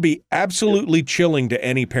should be absolutely chilling to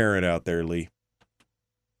any parent out there, Lee.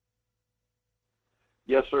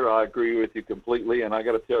 Yes, sir, I agree with you completely, and I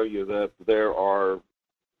got to tell you that there are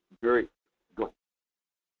very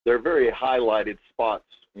highlighted spots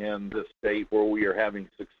in this state where we are having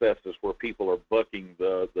successes, where people are bucking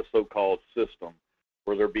the so-called system,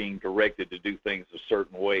 where they're being directed to do things a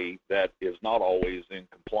certain way that is not always in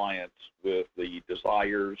compliance with the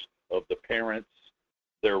desires of the parents,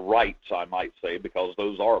 their rights, I might say, because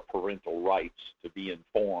those are parental rights to be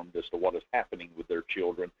informed as to what is happening with their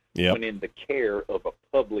children when in the care of a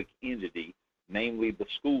public entity, namely the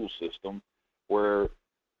school system, where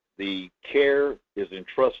the care is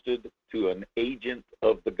entrusted to an agent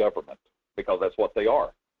of the government, because that's what they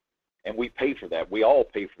are. And we pay for that. We all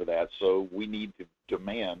pay for that. So we need to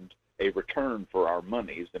demand a return for our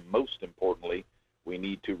monies. And most importantly, we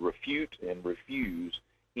need to refute and refuse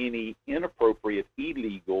any inappropriate,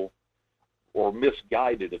 illegal, or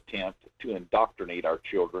misguided attempt to indoctrinate our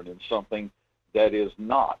children in something that is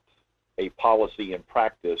not a policy and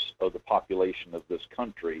practice of the population of this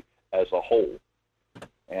country as a whole.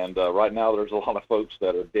 And right now there's a lot of folks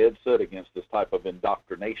that are dead set against this type of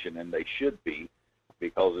indoctrination, and they should be,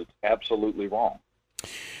 because it's absolutely wrong.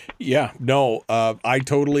 Yeah, no, I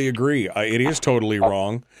totally agree. It is totally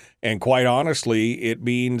wrong. And quite honestly, it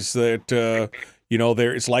means that,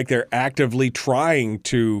 it's like they're actively trying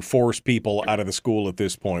to force people out of the school at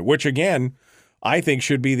this point, which, again, I think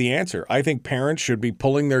should be the answer. I think parents should be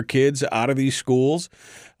pulling their kids out of these schools.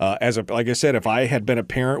 Like I said, if I had been a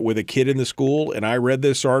parent with a kid in the school and I read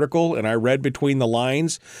this article and I read between the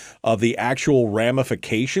lines of the actual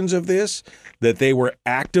ramifications of this, that they were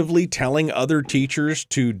actively telling other teachers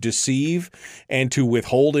to deceive and to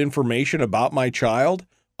withhold information about my child,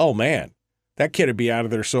 oh man, that kid would be out of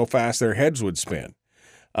there so fast their heads would spin.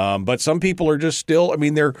 But some people are just still. I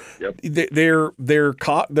mean, they're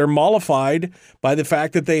mollified by the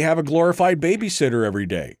fact that they have a glorified babysitter every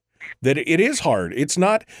day. That it is hard. It's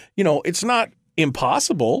not, it's not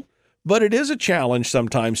impossible, but it is a challenge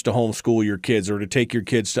sometimes to homeschool your kids or to take your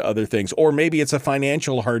kids to other things. Or maybe it's a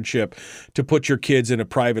financial hardship to put your kids in a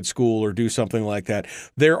private school or do something like that.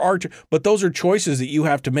 But those are choices that you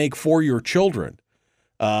have to make for your children.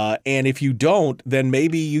 And if you don't, then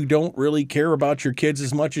maybe you don't really care about your kids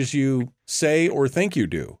as much as you say or think you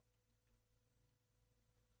do.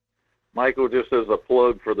 Michael, just as a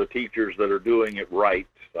plug for the teachers that are doing it right,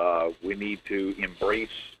 we need to embrace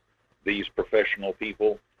these professional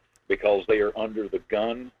people because they are under the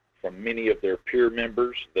gun from many of their peer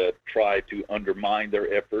members that try to undermine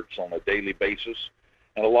their efforts on a daily basis.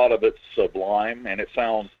 And a lot of it's sublime, and it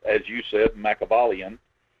sounds, as you said, Machiavellian.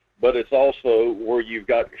 But it's also where you've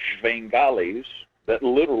got Svengalis that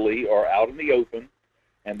literally are out in the open,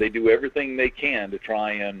 and they do everything they can to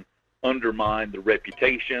try and undermine the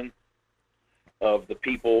reputation of the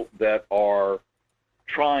people that are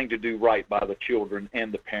trying to do right by the children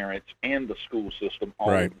and the parents and the school system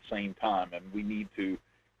all at the same time. And we need to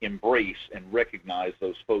embrace and recognize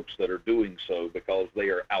those folks that are doing so because they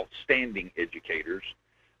are outstanding educators,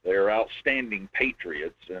 they are outstanding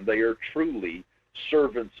patriots, and they are truly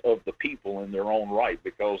servants of the people in their own right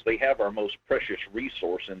because they have our most precious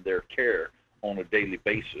resource in their care on a daily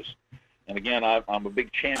basis. And again, I'm a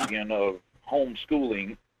big champion of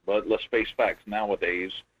homeschooling, but let's face facts.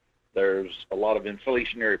 Nowadays, there's a lot of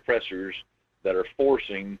inflationary pressures that are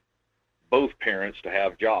forcing both parents to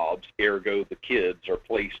have jobs, ergo the kids are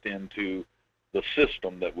placed into the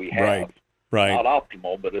system that we have. Right. Not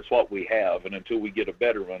optimal, but it's what we have. And until we get a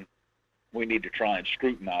better one, we need to try and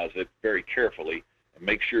scrutinize it very carefully and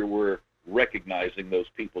make sure we're recognizing those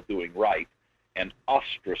people doing right and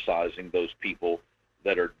ostracizing those people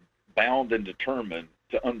that are bound and determined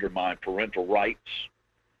to undermine parental rights,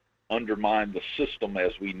 undermine the system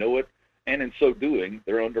as we know it, and in so doing,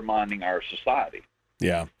 they're undermining our society.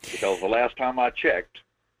 Yeah. Because the last time I checked,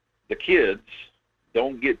 the kids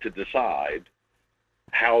don't get to decide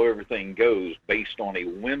how everything goes based on a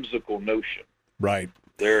whimsical notion. Right.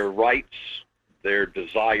 Their rights, their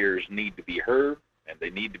desires need to be heard, and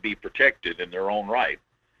they need to be protected in their own right.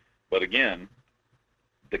 But again,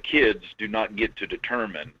 the kids do not get to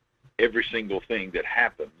determine every single thing that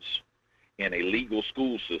happens in a legal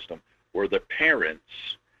school system where the parents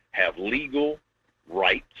have legal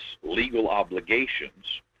rights, legal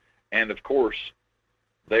obligations, and of course,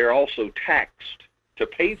 they are also taxed to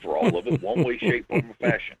pay for all of it one way, shape, form, or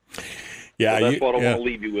fashion. Yeah, so that's what I want to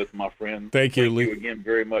leave you with, my friend. Thank you again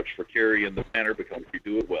very much for carrying the banner because you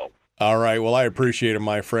do it well. All right. Well, I appreciate it,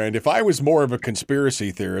 my friend. If I was more of a conspiracy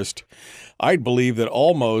theorist, I'd believe that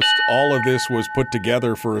almost all of this was put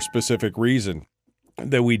together for a specific reason.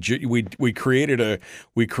 That we created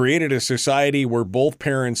a society where both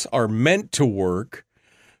parents are meant to work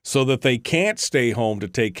so that they can't stay home to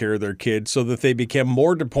take care of their kids, so that they become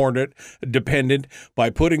more dependent by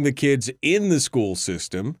putting the kids in the school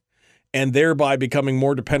system and thereby becoming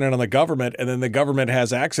more dependent on the government. And then the government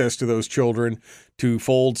has access to those children to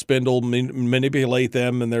fold, spindle, manipulate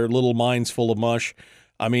them, and their little minds full of mush.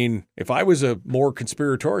 I mean, if I was a more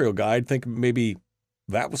conspiratorial guy, I'd think maybe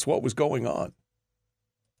that was what was going on.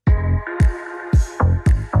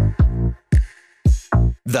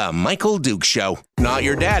 The Michael Dukes Show. Not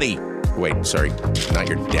your daddy. Wait, sorry. Not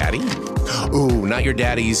your daddy? Ooh, not your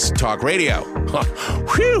daddy's talk radio.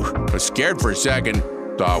 Whew. I was scared for a second.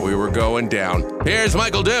 Thought we were going down. Here's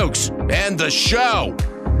Michael Dukes and the show.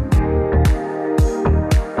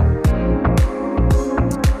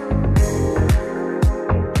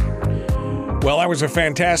 Well, that was a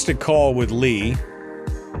fantastic call with Lee,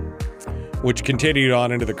 which continued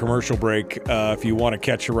on into the commercial break. If you want to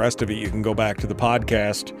catch the rest of it, you can go back to the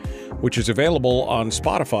podcast, which is available on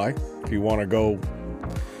Spotify. If you want to go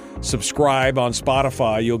subscribe on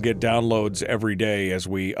Spotify, you'll get downloads every day as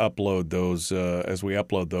we upload those. To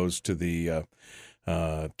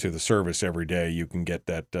the service every day. You can get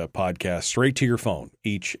that podcast straight to your phone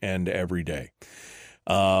each and every day.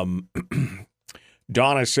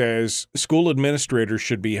 Donna says school administrators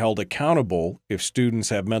should be held accountable if students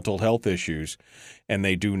have mental health issues and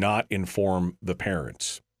they do not inform the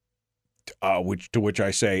parents. which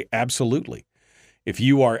I say, absolutely. If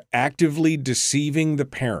you are actively deceiving the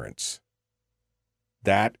parents,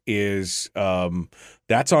 that is,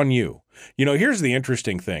 that's on you. You know, here's the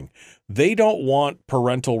interesting thing. They don't want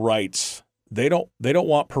parental rights. They don't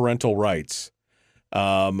want parental rights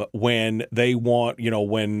when they want,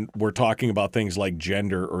 when we're talking about things like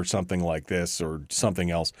gender or something like this or something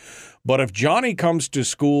else. But if Johnny comes to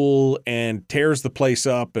school and tears the place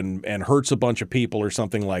up and hurts a bunch of people or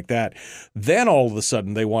something like that, then all of a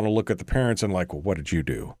sudden they want to look at the parents and like, well, what did you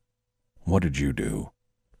do? What did you do?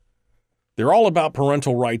 They're all about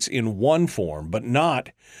parental rights in one form, but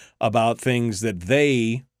not about things that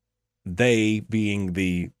they being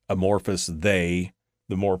the amorphous they,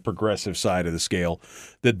 the more progressive side of the scale,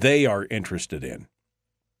 that they are interested in.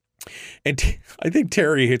 And I think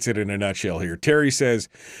Terry hits it in a nutshell here. Terry says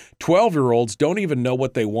 12-year-olds don't even know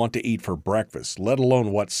what they want to eat for breakfast, let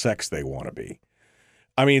alone what sex they want to be.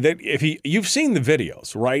 I mean, you've seen the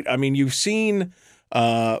videos, right? I mean, you've seen,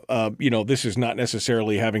 this is not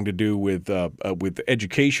necessarily having to do with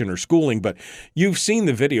education or schooling, but you've seen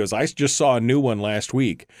the videos. I just saw a new one last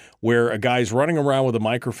week where a guy's running around with a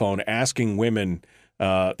microphone asking women,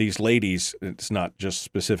 these ladies, it's not just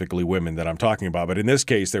specifically women that I'm talking about, but in this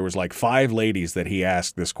case, there was like 5 ladies that he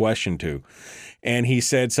asked this question to. And he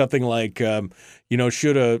said something like,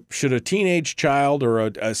 should a teenage child or I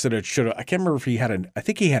can't remember if I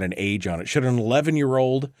think he had an age on it. Should an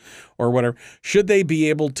 11-year-old or whatever, should they be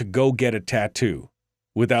able to go get a tattoo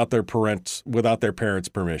without their parents'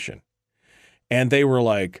 permission? And they were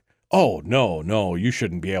like, oh, no, you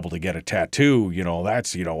shouldn't be able to get a tattoo.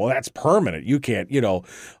 That's permanent. You can't,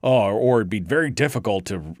 or it'd be very difficult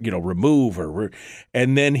to, remove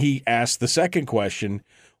and then he asked the second question,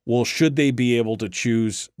 well, should they be able to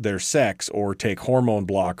choose their sex or take hormone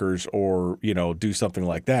blockers or, do something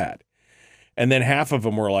like that? And then half of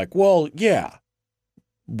them were like, well, yeah.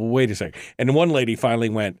 Wait a second. And one lady finally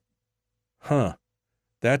went,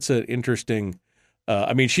 that's an interesting.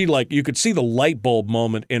 You could see the light bulb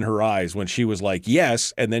moment in her eyes when she was like,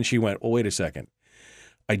 yes. And then she went, well, wait a second.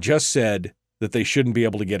 I just said that they shouldn't be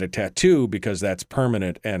able to get a tattoo because that's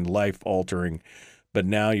permanent and life altering. But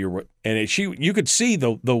now you could see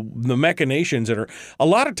the machinations that are a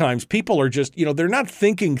lot of times people are just, they're not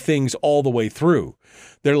thinking things all the way through.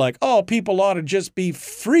 They're like, oh, people ought to just be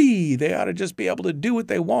free. They ought to just be able to do what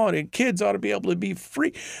they want. And kids ought to be able to be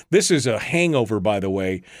free. This is a hangover, by the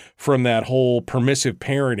way, from that whole permissive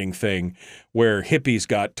parenting thing where hippies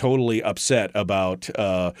got totally upset about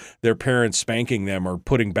their parents spanking them or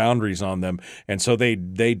putting boundaries on them. And so they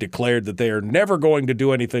declared that they are never going to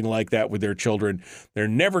do anything like that with their children. They're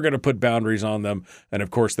never going to put boundaries on them. And,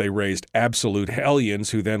 of course, they raised absolute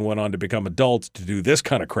hellions who then went on to become adults to do this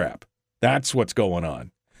kind of crap. That's what's going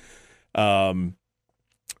on.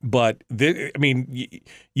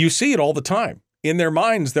 You see it all the time. In their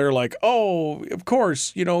minds, they're like, oh, of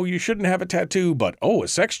course, you shouldn't have a tattoo, but, a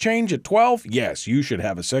sex change at 12? Yes, you should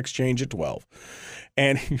have a sex change at 12.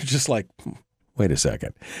 And you're just like, wait a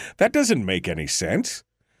second. That doesn't make any sense.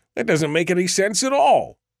 That doesn't make any sense at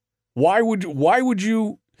all. Why would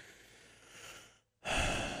you?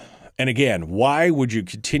 And again, why would you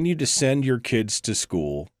continue to send your kids to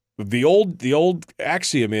school? The old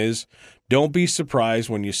axiom is, don't be surprised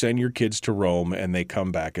when you send your kids to Rome and they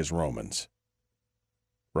come back as Romans.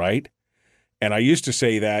 Right? And I used to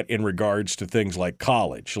say that in regards to things like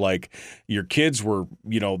college. Like your kids were,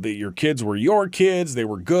 your kids were your kids. They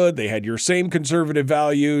were good. They had your same conservative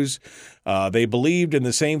values. They believed in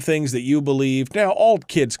the same things that you believed. Now, all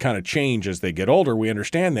kids kind of change as they get older. We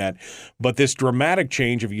understand that. But this dramatic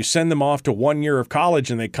change, if you send them off to 1 year of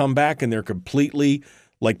college and they come back and they're completely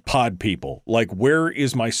like pod people, like, where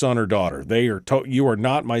is my son or daughter? You are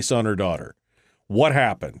not my son or daughter. What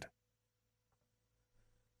happened?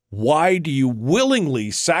 Why do you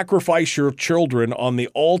willingly sacrifice your children on the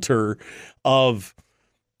altar of,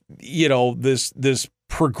 this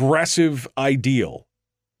progressive ideal?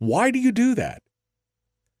 Why do you do that?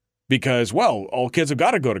 Because, well, all kids have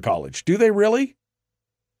got to go to college. Do they really?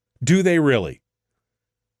 Do they really?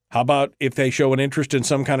 How about if they show an interest in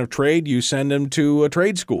some kind of trade, you send them to a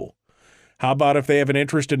trade school? How about if they have an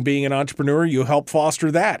interest in being an entrepreneur, you help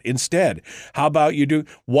foster that instead? How about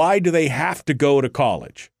why do they have to go to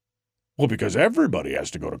college? Well, because everybody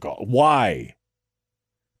has to go to college. Why?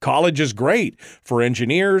 College is great for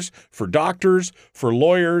engineers, for doctors, for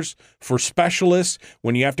lawyers, for specialists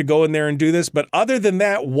when you have to go in there and do this. But other than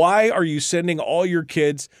that, why are you sending all your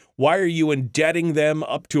kids? Why are you indebting them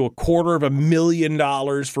up to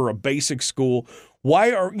 $250,000 for a basic school?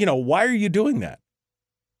 Why are you doing that?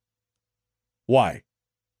 Why?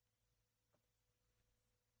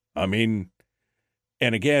 I mean,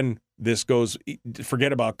 and again, this goes,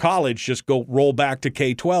 forget about college, just go roll back to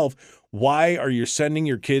K-12. Why are you sending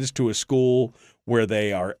your kids to a school where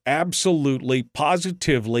they are absolutely,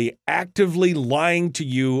 positively, actively lying to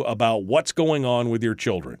you about what's going on with your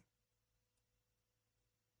children?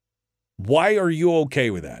 Why are you okay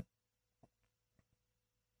with that?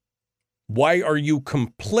 Why are you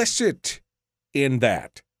complicit in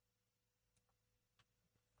that?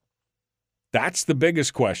 That's the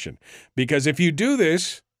biggest question. Because if you do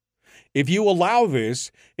this, if you allow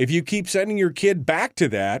this, if you keep sending your kid back to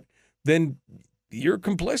that, then you're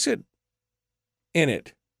complicit in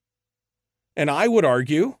it. And I would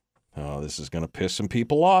argue, this is going to piss some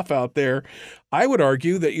people off out there. I would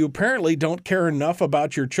argue that you apparently don't care enough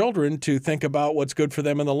about your children to think about what's good for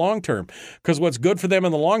them in the long term. Because what's good for them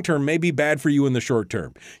in the long term may be bad for you in the short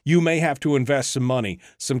term. You may have to invest some money,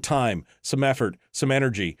 some time, some effort, some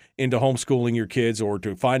energy into homeschooling your kids, or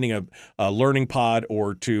to finding a learning pod,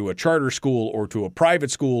 or to a charter school, or to a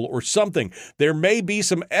private school, or something. There may be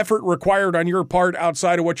some effort required on your part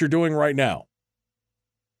outside of what you're doing right now.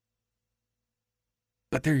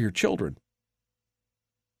 But they're your children.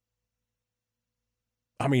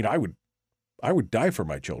 I mean, I would die for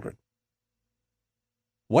my children.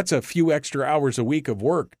 What's a few extra hours a week of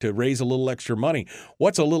work to raise a little extra money?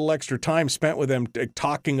 What's a little extra time spent with them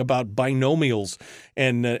talking about binomials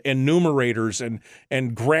and numerators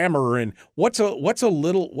and grammar, and what's a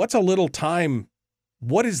little time?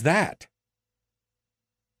 What is that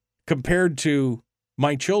compared to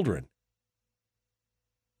my children?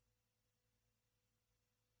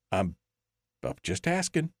 I'm just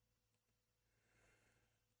asking.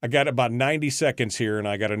 I got about 90 seconds here, and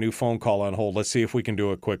I got a new phone call on hold. Let's see if we can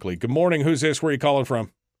do it quickly. Good morning. Who's this? Where are you calling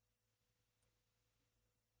from?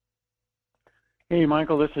 Hey,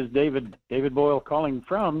 Michael. This is David Boyle calling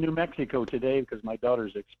from New Mexico today because my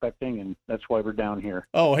daughter's expecting, and that's why we're down here.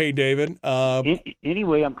 Oh, hey, David.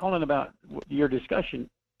 Anyway, I'm calling about your discussion.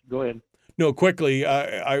 Go ahead. No, quickly.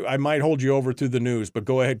 I might hold you over through the news, but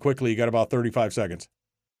go ahead quickly. You got about 35 seconds.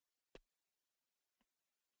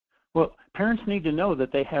 Well, parents need to know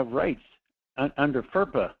that they have rights under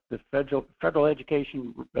FERPA, the Federal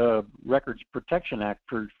Education Records Protection Act,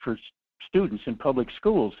 for students in public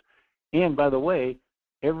schools. And by the way,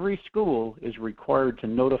 every school is required to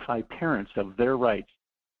notify parents of their rights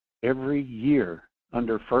every year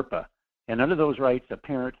under FERPA. And under those rights, a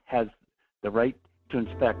parent has the right to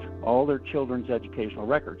inspect all their children's educational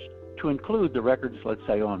records, to include the records, let's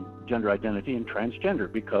say, on gender identity and transgender,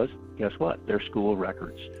 because guess what? They're school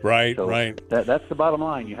records. Right, so right. That's the bottom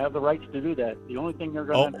line. You have the rights to do that. The only thing they're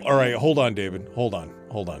going to... all right. Hold on, David. Hold on.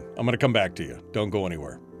 I'm going to come back to you. Don't go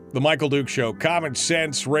anywhere. The Michael Duke Show, Common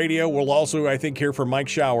Sense Radio. We'll also, I think, hear from Mike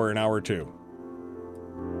Shower in hour 2.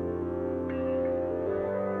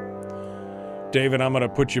 David, I'm going to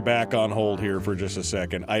put you back on hold here for just a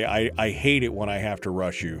second. I hate it when I have to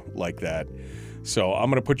rush you like that. So I'm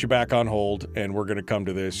going to put you back on hold, and we're going to come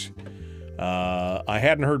to this. I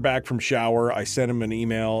hadn't heard back from Shower. I sent him an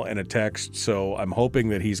email and a text, so I'm hoping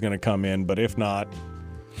that he's going to come in. But if not,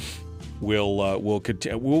 we're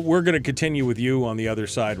going to continue with you on the other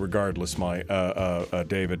side regardless,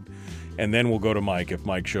 David. And then we'll go to Mike if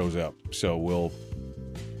Mike shows up. So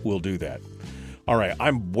we'll do that. All right,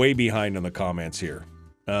 I'm way behind on the comments here.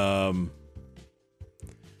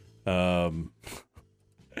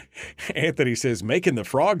 Anthony says, making the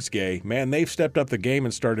frogs gay. Man, they've stepped up the game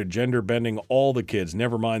and started gender bending all the kids.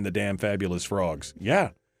 Never mind the damn fabulous frogs. Yeah,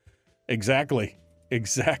 exactly. It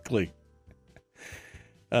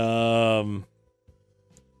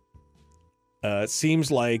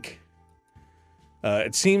seems like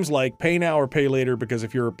pay now or pay later, because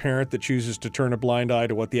if you're a parent that chooses to turn a blind eye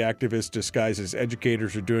to what the activists disguised as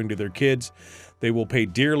educators are doing to their kids, they will pay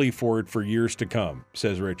dearly for it for years to come,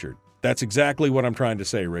 says Richard. That's exactly what I'm trying to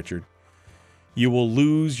say, Richard. You will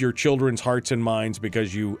lose your children's hearts and minds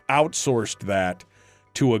because you outsourced that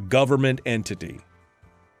to a government entity.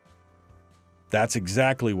 That's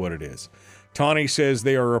exactly what it is. Tawny says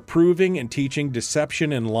they are approving and teaching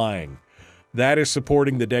deception and lying. That is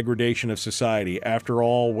supporting the degradation of society. After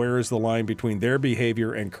all, where is the line between their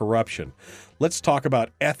behavior and corruption? Let's talk about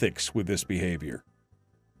ethics with this behavior.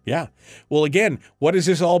 Yeah. Well, again, what does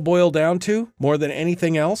this all boil down to more than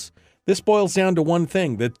anything else? This boils down to one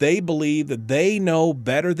thing, that they believe that they know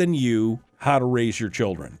better than you how to raise your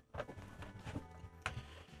children.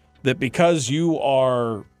 That because you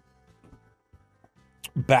are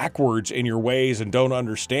backwards in your ways and don't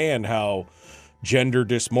understand how gender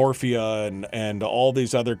dysmorphia and all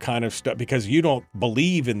these other kind of stuff, because you don't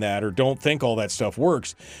believe in that or don't think all that stuff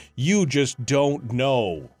works, you just don't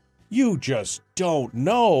know You just don't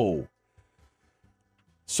know.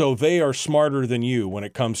 So they are smarter than you when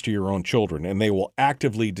it comes to your own children, and they will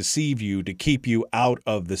actively deceive you to keep you out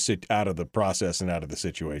of the process and out of the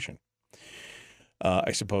situation.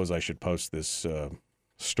 I suppose I should post this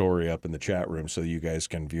story up in the chat room so you guys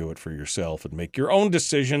can view it for yourself and make your own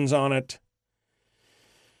decisions on it.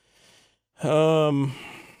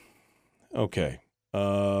 Okay.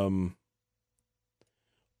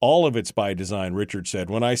 All of it's by design, Richard said.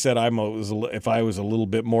 When I said if I was a little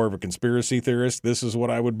bit more of a conspiracy theorist, this is what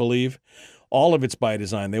I would believe. All of it's by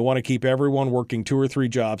design. They want to keep everyone working 2 or 3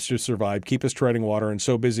 jobs to survive, keep us treading water, and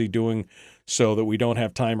so busy doing so that we don't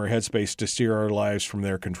have time or headspace to steer our lives from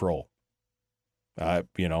their control. Get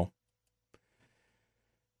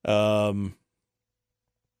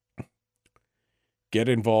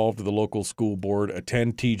involved with the local school board,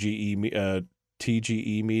 attend TGE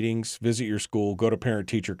meetings, visit your school, go to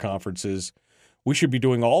parent-teacher conferences. We should be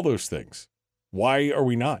doing all those things. Why are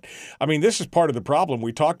we not? I mean, this is part of the problem.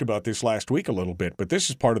 We talked about this last week a little bit, but this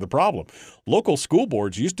is part of the problem. Local school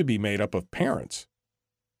boards used to be made up of parents.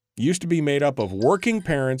 Used to be made up of working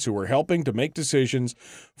parents who were helping to make decisions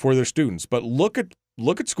for their students. But look at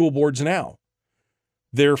school boards now.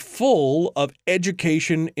 They're full of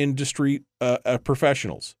education industry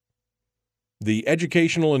professionals. The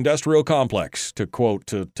educational industrial complex,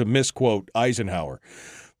 to misquote Eisenhower,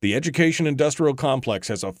 the education industrial complex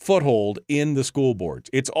has a foothold in the school boards.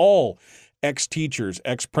 It's all ex-teachers,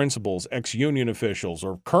 ex-principals, ex-union officials,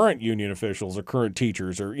 or current union officials, or current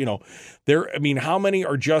teachers, or, how many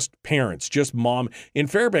are just parents, just mom? In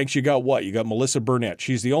Fairbanks, you got what? You got Melissa Burnett.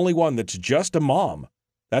 She's the only one that's just a mom.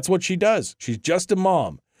 That's what she does. She's just a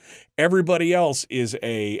mom. Everybody else is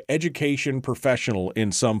a education professional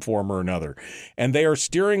in some form or another, and they are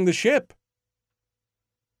steering the ship.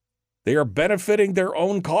 They are benefiting their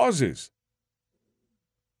own causes.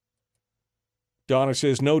 Donna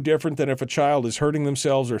says, no different than if a child is hurting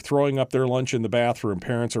themselves or throwing up their lunch in the bathroom.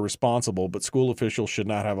 Parents are responsible, but school officials should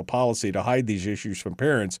not have a policy to hide these issues from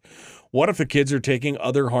parents. What if the kids are taking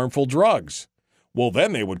other harmful drugs? Well,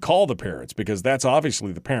 then they would call the parents because that's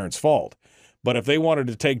obviously the parents' fault. But if they wanted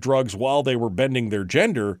to take drugs while they were bending their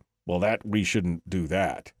gender, well, that we shouldn't do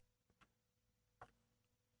that.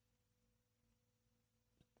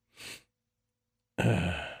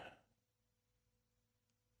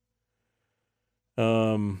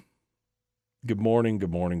 Good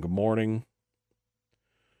morning.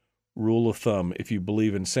 Rule of thumb, if you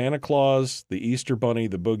believe in Santa Claus, the Easter Bunny,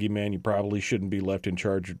 the boogeyman, you probably shouldn't be left in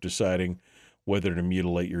charge of deciding whether to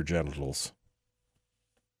mutilate your genitals.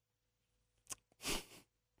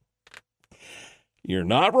 You're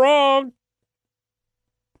not wrong.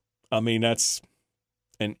 I mean, that's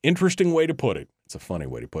an interesting way to put it. It's a funny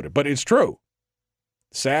way to put it, but it's true.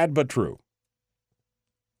 Sad, but true.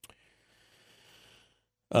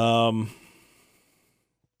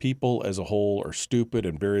 People as a whole are stupid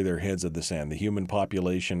and bury their heads in the sand. The human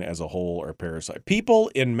population as a whole are parasites. People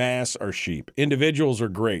in mass are sheep. Individuals are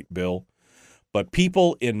great, Bill, but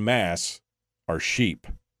people in mass are sheep.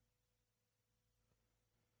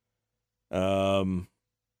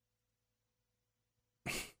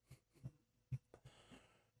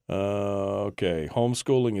 Okay.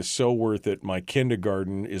 Homeschooling is so worth it. My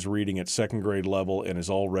kindergarten is reading at 2nd grade level and is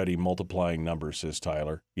already multiplying numbers, says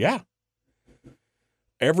Tyler. Yeah.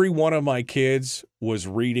 Every one of my kids was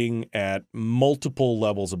reading at multiple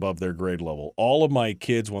levels above their grade level. All of my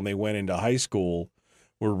kids, when they went into high school,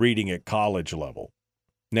 were reading at college level.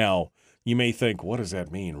 Now, you may think, what does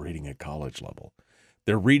that mean, reading at college level?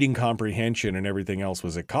 Their reading comprehension and everything else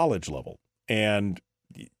was at college level. And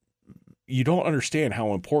you don't understand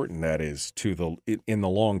how important that is in the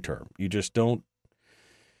long term. You just don't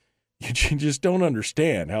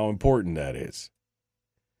understand how important that is.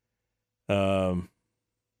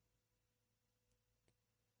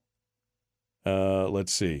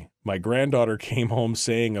 Let's see. My granddaughter came home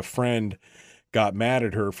saying a friend got mad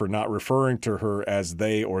at her for not referring to her as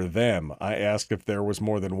they or them. I asked if there was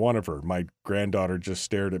more than one of her. My granddaughter just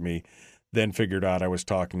stared at me, then figured out I was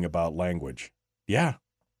talking about language. Yeah,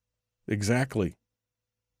 exactly.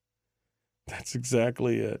 That's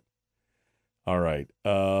exactly it. All right.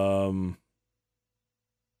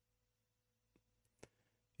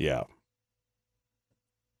 Yeah.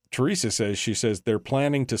 Teresa says they're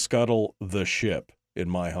planning to scuttle the ship, in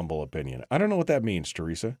my humble opinion. I don't know what that means,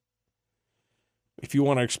 Teresa. If you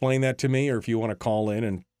want to explain that to me, or if you want to call in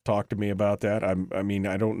and talk to me about that, I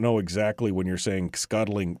don't know exactly when you're saying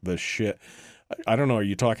scuttling the ship. I don't know. Are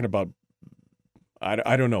you talking about,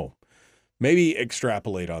 I don't know. Maybe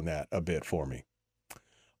extrapolate on that a bit for me.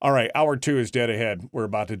 All right, hour 2 is dead ahead. We're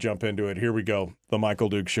about to jump into it. Here we go. The Michael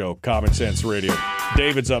Duke Show, Common Sense Radio.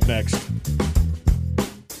 David's up next.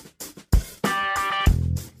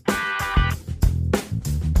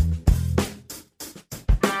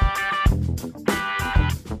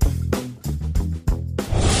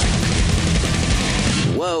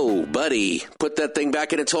 Whoa, buddy. Put that thing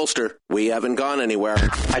back in its holster. We haven't gone anywhere.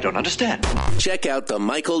 I don't understand. Check out the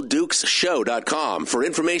MichaelDukesShow.com for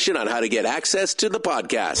information on how to get access to the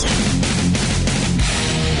podcast.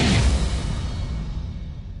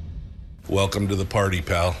 Welcome to the party,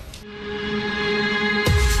 pal.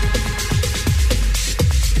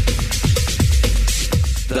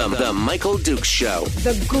 The Michael Dukes Show.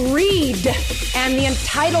 The greed and the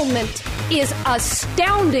entitlement is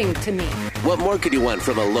astounding to me. What more could you want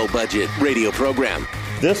from a low-budget radio program?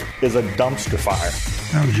 This is a dumpster fire.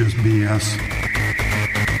 That was just BS.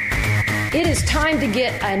 It is time to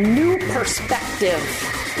get a new perspective.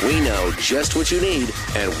 We know just what you need,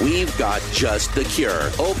 and we've got just the cure.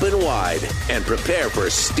 Open wide and prepare for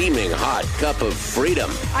a steaming hot cup of freedom.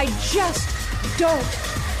 I just don't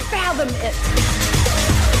fathom it.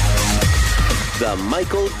 The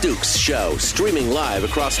Michael Dukes Show, streaming live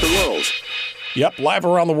across the world. Yep, live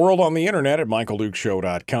around the world on the internet at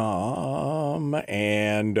michaeldukeshow.com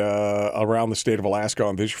and around the state of Alaska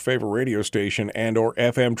on this your favorite radio station and or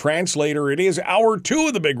FM translator. It is hour 2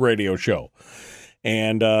 of the big radio show.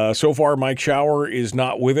 And so far, Mike Shower is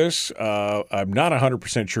not with us. I'm not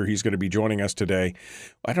 100% sure he's going to be joining us today.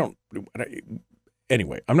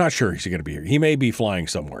 Anyway, I'm not sure he's going to be here. He may be flying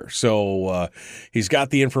somewhere. So he's got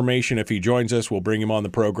the information. If he joins us, we'll bring him on the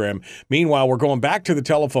program. Meanwhile, we're going back to the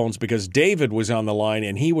telephones because David was on the line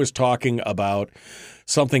and he was talking about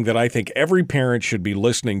something that I think every parent should be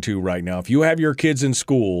listening to right now. If you have your kids in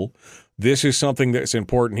school, this is something that's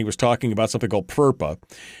important. He was talking about something called FERPA.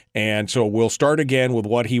 And so we'll start again with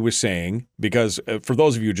what he was saying, because for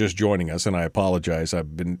those of you just joining us, and I apologize,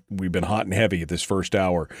 we've been hot and heavy at this first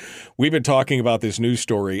hour. We've been talking about this news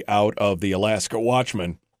story out of the Alaska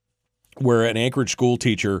Watchman, where an Anchorage school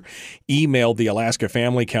teacher emailed the Alaska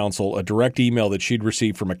Family Council a direct email that she'd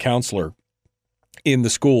received from a counselor in the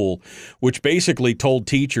school, which basically told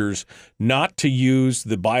teachers not to use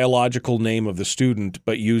the biological name of the student,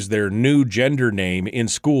 but use their new gender name in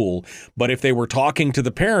school. But if they were talking to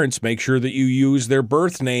the parents, make sure that you use their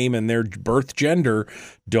birth name and their birth gender.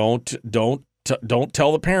 Don't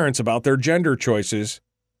tell the parents about their gender choices.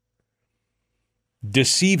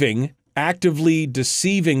 Actively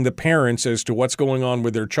deceiving the parents as to what's going on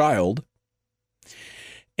with their child.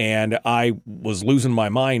 And I was losing my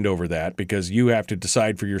mind over that, because you have to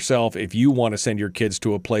decide for yourself if you want to send your kids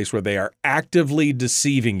to a place where they are actively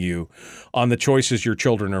deceiving you on the choices your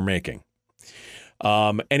children are making.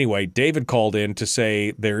 Anyway, David called in to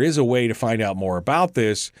say there is a way to find out more about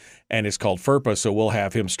this, and it's called FERPA, so we'll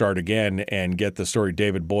have him start again and get the story.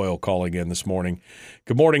 David Boyle calling in this morning.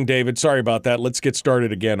 Good morning, David. Sorry about that. Let's get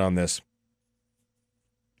started again on this.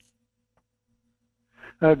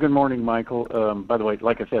 Good morning, Michael. By the way,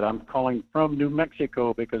 like I said, I'm calling from New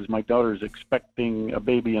Mexico because my daughter's expecting a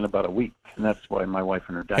baby in about a week, and that's why my wife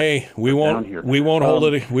and her dad. Hey, we won't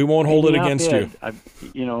hold it. We won't hold it against you.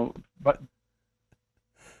 But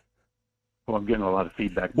I'm getting a lot of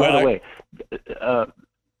feedback. By the way,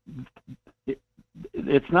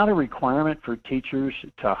 it's not a requirement for teachers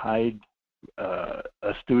to hide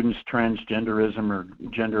a student's transgenderism or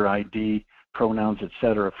gender ID, pronouns,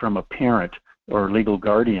 etc., from a parent or legal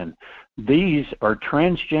guardian. These are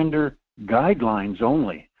transgender guidelines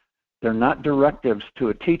only. They're not directives to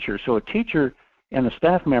a teacher. So a teacher and a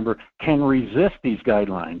staff member can resist these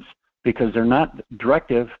guidelines because they're not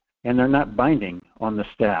directive and they're not binding on the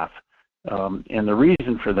staff. And the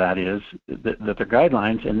reason for that is that they're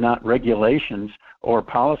guidelines and not regulations or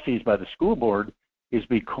policies by the school board is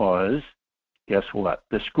because, guess what?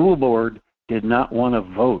 The school board did not want to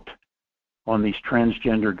vote on these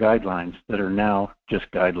transgender guidelines that are now just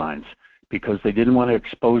guidelines because they didn't want to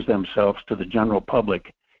expose themselves to the general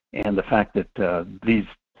public and the fact that these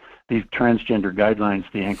transgender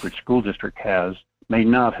guidelines the Anchorage School District has may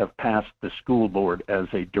not have passed the school board as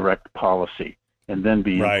a direct policy and then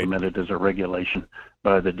be implemented as a regulation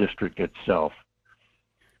by the district itself.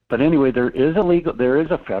 But anyway, there is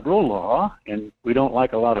a federal law, and we don't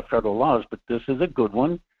like a lot of federal laws, but this is a good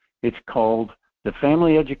one. It's called the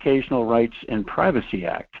Family Educational Rights and Privacy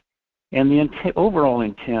Act. And the overall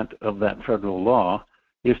intent of that federal law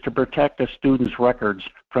is to protect a student's records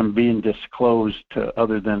from being disclosed to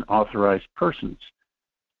other than authorized persons.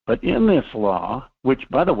 But in this law, which,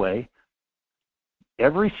 by the way,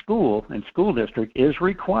 every school and school district is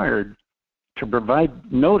required to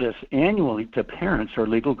provide notice annually to parents or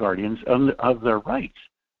legal guardians of their rights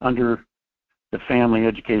under the Family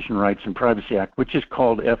Education Rights and Privacy Act, which is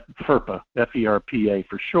called FERPA, F-E-R-P-A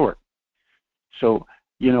for short. So,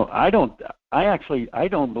 I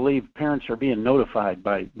don't believe parents are being notified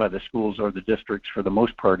by the schools or the districts for the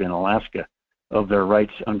most part in Alaska of their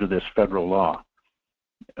rights under this federal law.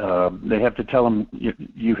 They have to tell them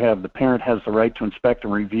the parent has the right to inspect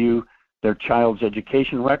and review their child's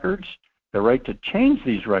education records, the right to change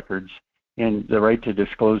these records, and the right to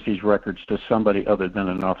disclose these records to somebody other than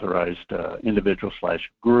an authorized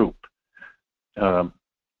individual/group.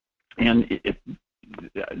 There's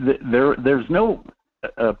no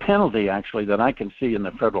penalty actually that I can see in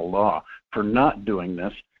the federal law for not doing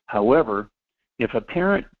this. However, if a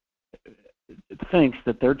parent thinks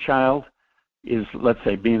that their child is, let's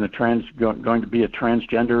say, going to be a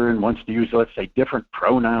transgender and wants to use, let's say, different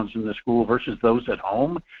pronouns in the school versus those at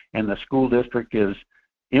home, and the school district is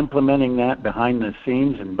implementing that behind the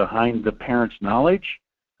scenes and behind the parent's knowledge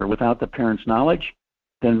or without the parent's knowledge,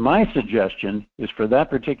 then my suggestion is for that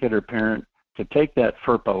particular parent to take that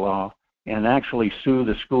FERPA law and actually sue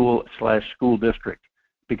the school/school district.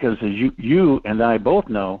 Because as you and I both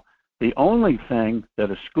know, the only thing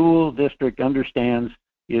that a school district understands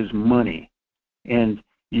is money. And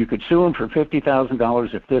you could sue them for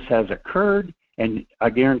 $50,000 if this has occurred, and I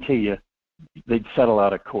guarantee you they'd settle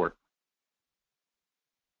out of court.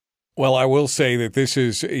 Well, I will say that this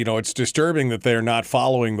is, it's disturbing that they're not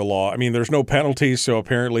following the law. I mean, there's no penalties, so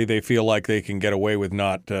apparently they feel like they can get away with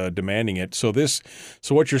not demanding it. So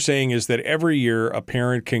what you're saying is that every year a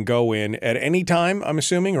parent can go in at any time, I'm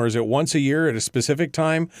assuming, or is it once a year at a specific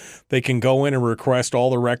time they can go in and request all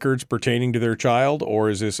the records pertaining to their child? Or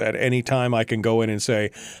is this at any time I can go in and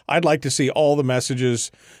say, I'd like to see all the messages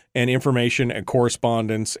and information and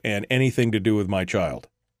correspondence and anything to do with my child?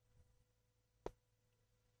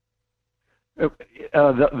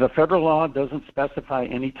 The federal law doesn't specify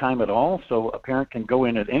any time at all, so a parent can go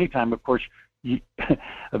in at any time. Of course, the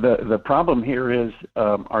problem here is,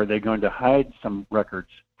 are they going to hide some records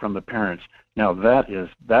from the parents? Now that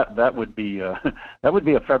would be a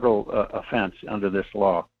federal offense under this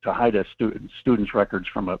law to hide a student's records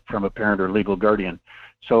from a parent or legal guardian.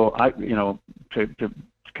 So you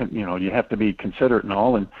have to be considerate and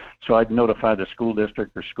all, and so I'd notify the school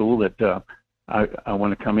district or school that. I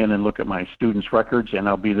want to come in and look at my students' records, and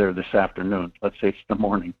I'll be there this afternoon. Let's say it's the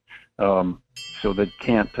morning. So they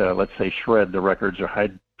can't, let's say, shred the records or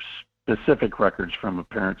hide specific records from a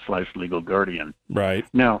parent/legal guardian. Right.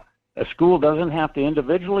 Now, a school doesn't have to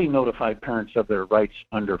individually notify parents of their rights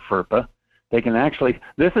under FERPA. They can actually,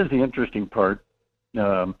 this is the interesting part,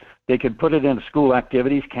 they could put it in a school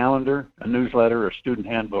activities calendar, a newsletter, a student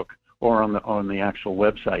handbook, or on the actual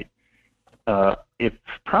website. It's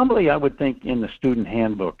probably, I would think, in the student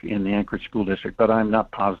handbook in the Anchorage School District, but I'm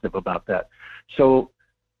not positive about that. So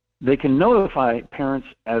they can notify parents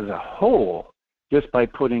as a whole just by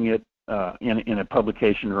putting it in a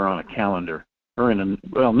publication or on a calendar, or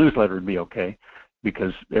newsletter would be okay,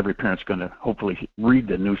 because every parent's going to hopefully read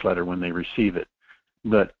the newsletter when they receive it.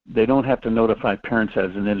 But they don't have to notify parents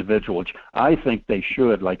as an individual, which I think they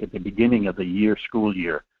should, like at the beginning of the school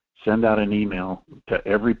year, send out an email to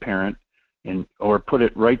every parent, or put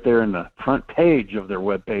it right there in the front page of their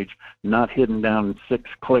webpage, not hidden down 6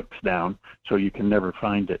 clicks down, so you can never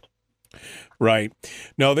find it. Right.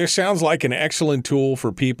 No, this sounds like an excellent tool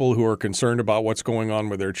for people who are concerned about what's going on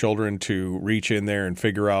with their children to reach in there and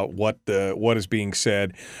figure out what is being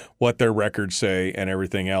said, what their records say, and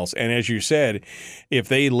everything else. And as you said, if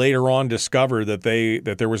they later on discover that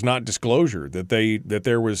there was not disclosure, that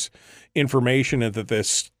there was information, and that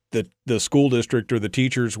the school district or the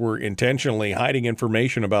teachers were intentionally hiding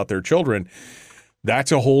information about their children,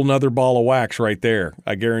 that's a whole nother ball of wax right there.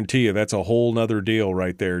 I guarantee you that's a whole nother deal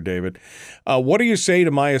right there, David. What do you say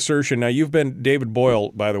to my assertion? Now, you've been David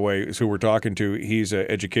Boyle, by the way, is who we're talking to. He's an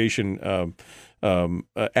education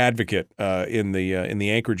advocate in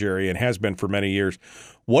the Anchorage area and has been for many years.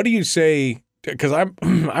 What do you say? Because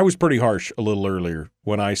I was pretty harsh a little earlier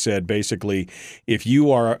when I said basically if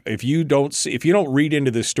you don't read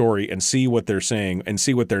into this story and see what they're saying and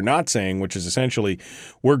see what they're not saying, which is essentially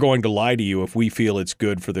we're going to lie to you if we feel it's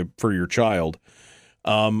good for your child.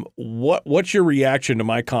 What's your reaction to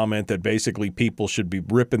my comment that basically people should be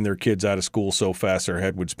ripping their kids out of school so fast their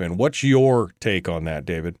head would spin? What's your take on that,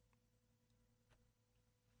 David?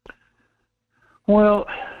 Well,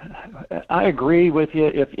 I agree with you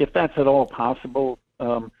if that's at all possible.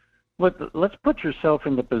 But let's put yourself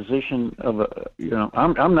in the position of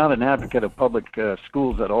I'm not an advocate of public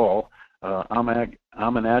schools at all. I'm an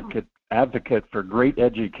advocate for great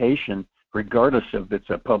education regardless if it's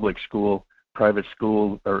a public school, private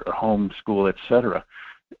school, or home school, etc.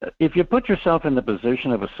 If you put yourself in the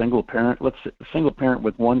position of a single parent, let's say a single parent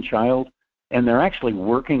with one child, and they're actually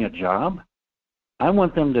working a job, I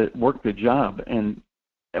want them to work the job. And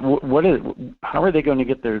how are they going to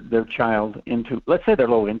get their child into, let's say they're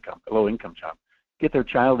low income job, get their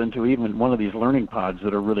child into even one of these learning pods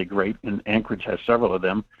that are really great, and Anchorage has several of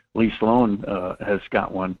them. Lee Sloan has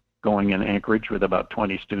got one going in Anchorage with about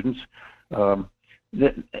 20 students.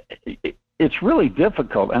 It's really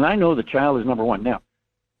difficult, and I know the child is number one. Now,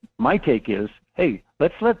 my take is, hey,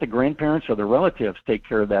 let's let the grandparents or the relatives take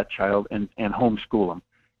care of that child and homeschool them.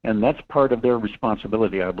 And that's part of their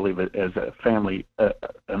responsibility, I believe, as a family,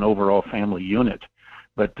 an overall family unit.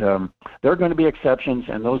 But there are going to be exceptions,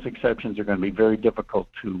 and those exceptions are going to be very difficult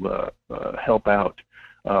to help out.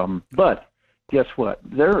 But guess what?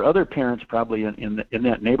 There are other parents probably in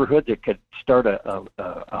that neighborhood that could start a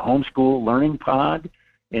homeschool learning pod.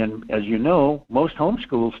 And as you know, most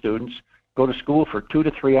homeschool students go to school for 2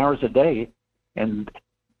 to 3 hours a day and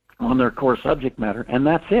on their core subject matter, and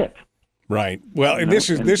that's it. Right. Well, and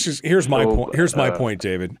here's my point. Here's my point,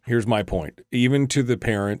 David. Here's my point. Even to the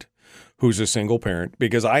parent who's a single parent,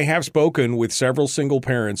 because I have spoken with several single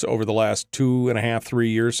parents over the last 2.5, 3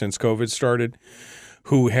 years since COVID started,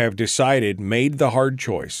 who have made the hard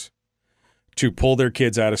choice to pull their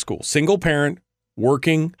kids out of school. Single parent,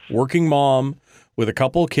 working mom with a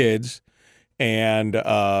couple of kids, and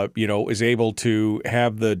is able to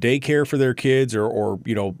have the daycare for their kids or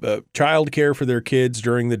child care for their kids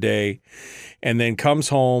during the day, and then comes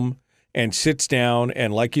home and sits down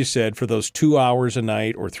and, like you said, for those 2 hours a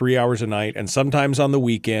night or 3 hours a night, and sometimes on the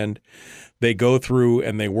weekend, they go through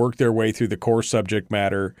and they work their way through the core subject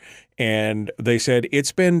matter. And they said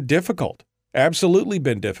it's been difficult, absolutely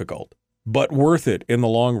been difficult, but worth it in the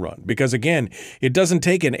long run. Because, again, it doesn't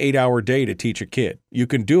take an 8-hour day to teach a kid. You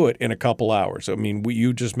can do it in a couple hours. I mean,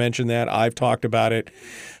 you just mentioned that. I've talked about it.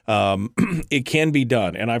 It can be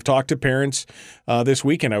done. And I've talked to parents this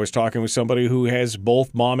weekend. I was talking with somebody who has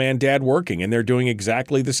both mom and dad working, and they're doing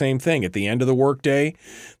exactly the same thing. At the end of the workday,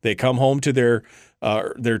 they come home to their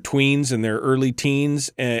tweens and their early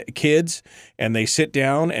teens kids, and they sit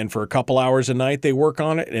down, and for a couple hours a night they work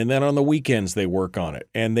on it, and then on the weekends they work on it,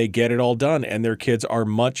 and they get it all done, and their kids are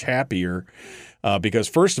much happier because,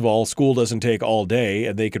 first of all, school doesn't take all day,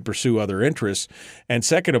 and they could pursue other interests, and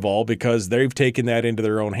second of all, because they've taken that into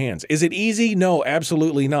their own hands. Is it easy? No,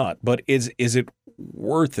 absolutely not. But is it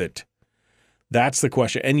worth it? That's the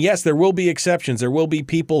question. And yes, there will be exceptions. There will be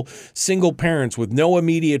people, single parents with no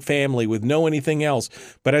immediate family, with no anything else.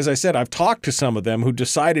 But as I said, I've talked to some of them who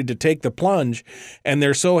decided to take the plunge, and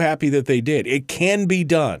they're so happy that they did. It can be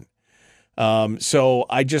done. So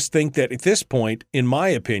I just think that at this point, in my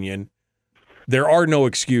opinion, there are no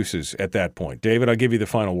excuses at that point. David, I'll give you the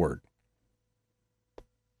final word.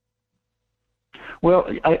 Well,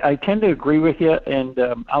 I tend to agree with you, and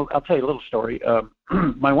I'll tell you a little story.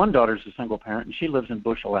 My one daughter's a single parent, and she lives in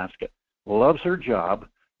Bush, Alaska. Loves her job,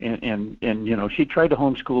 and she tried to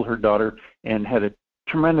homeschool her daughter and had a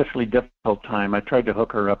tremendously difficult time. I tried to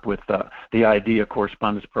hook her up with the IDEA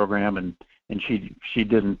correspondence program, and she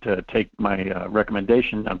didn't take my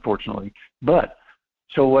recommendation, unfortunately. But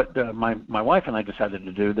so what my wife and I decided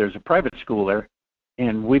to do, there's a private school there,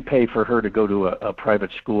 and we pay for her to go to a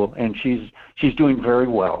private school, and she's doing very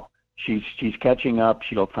well. She's catching up.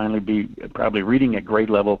 She'll finally be probably reading at grade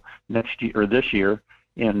level next year or this year,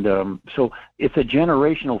 and so it's a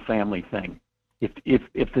generational family thing.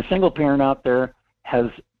 If the single parent out there has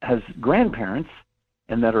grandparents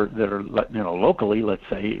and that are locally, let's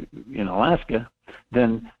say in Alaska,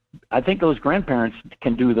 then I think those grandparents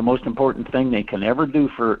can do the most important thing they can ever do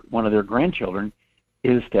for one of their grandchildren,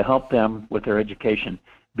 is to help them with their education,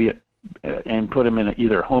 and put them in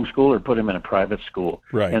either homeschool or put them in a private school.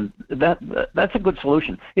 Right. And that's a good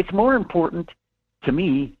solution. It's more important to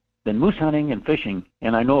me than moose hunting and fishing.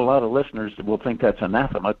 And I know a lot of listeners will think that's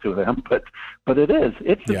anathema to them, but it is.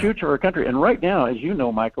 It's the future of our country. And right now, as you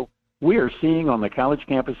know, Michael, we are seeing on the college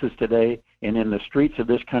campuses today and in the streets of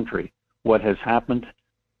this country what has happened,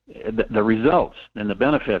 the results and the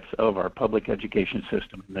benefits of our public education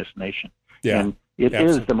system in this nation. Yeah. And it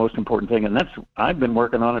is the most important thing, and I've been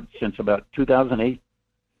working on it since about 2008.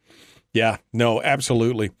 Yeah, no,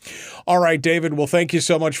 absolutely. All right, David, well, thank you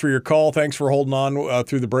so much for your call. Thanks for holding on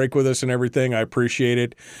through the break with us and everything. I appreciate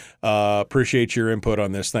it. Appreciate your input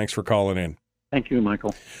on this. Thanks for calling in. Thank you,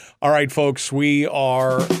 Michael. All right, folks, we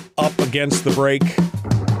are up against the break.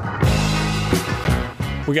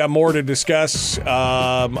 We got more to discuss.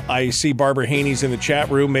 I see Barbara Haney's in the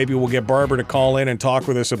chat room. Maybe we'll get Barbara to call in and talk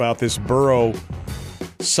with us about this borough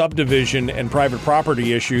subdivision and private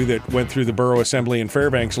property issue that went through the Borough Assembly in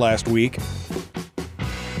Fairbanks last week.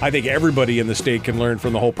 I think everybody in the state can learn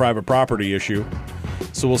from the whole private property issue.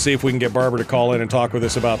 So we'll see if we can get Barbara to call in and talk with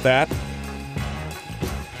us about that.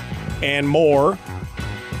 And more.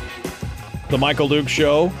 The Michael Duke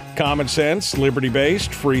Show, common sense,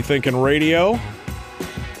 liberty-based, free-thinking radio.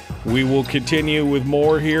 We will continue with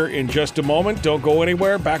more here in just a moment. Don't go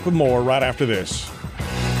anywhere. Back with more right after this.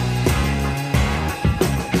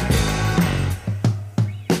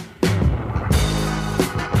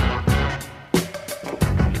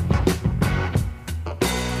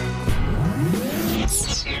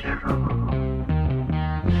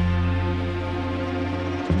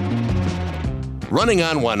 Running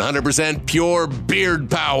on 100% pure beard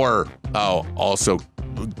power. Oh, also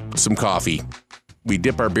some coffee. We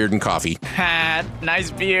dip our beard in coffee. Ha,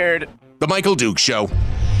 nice beard. The Michael Duke Show.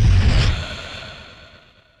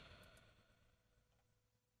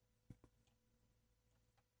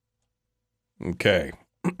 Okay.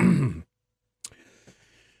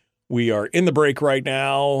 We are in the break right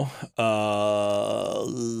now.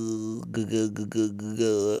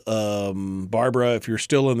 Barbara, if you're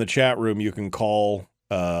still in the chat room, you can call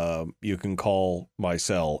my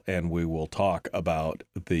cell and we will talk about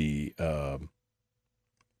the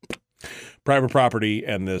private property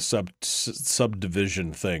and the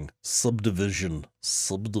subdivision thing. Subdivision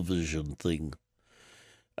thing.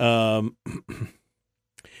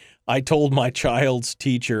 I told my child's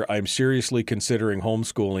teacher I'm seriously considering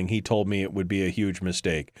homeschooling. He told me it would be a huge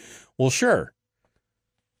mistake. Well, sure.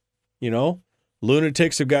 You know,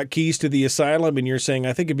 lunatics have got keys to the asylum, and you're saying,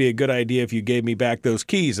 I think it'd be a good idea if you gave me back those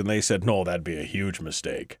keys. And they said, no, that'd be a huge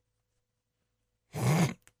mistake.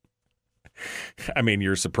 I mean,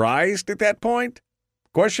 you're surprised at that point?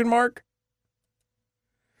 Question mark?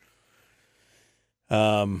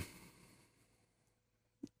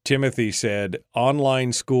 Timothy said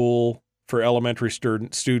online school for elementary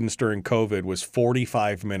students during COVID was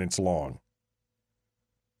 45 minutes long.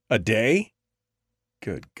 A day?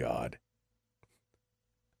 Good God.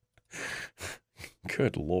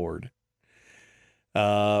 Good Lord.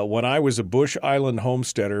 When I was a Bush Island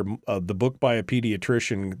homesteader, the book by a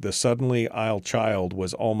pediatrician, The Suddenly I'll Child,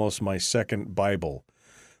 was almost my second Bible.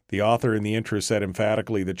 The author in the intro said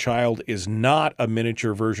emphatically, the child is not a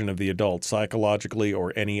miniature version of the adult, psychologically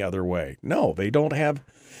or any other way. No, they don't have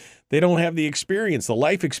the experience, the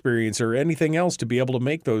life experience, or anything else to be able to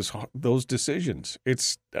make those decisions.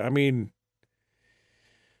 It's insane.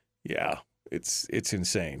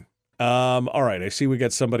 All right, I see we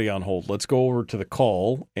got somebody on hold. Let's go over to the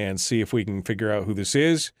call and see if we can figure out who this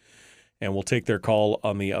is, and we'll take their call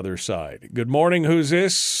on the other side. Good morning, who's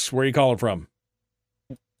this? Where are you calling from?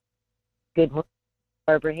 Good morning,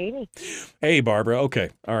 Barbara Haney. Hey, Barbara.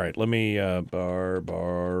 Okay. All right. Let me,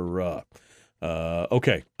 Barbara.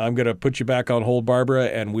 Okay. I'm going to put you back on hold, Barbara,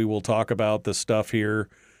 and we will talk about the stuff here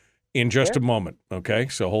in just a moment. Okay.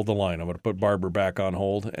 So hold the line. I'm going to put Barbara back on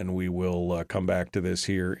hold, and we will come back to this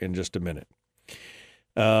here in just a minute.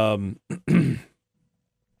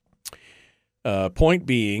 Point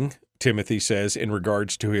being, Timothy says, in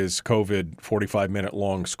regards to his COVID 45-minute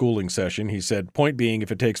long schooling session, he said, point being,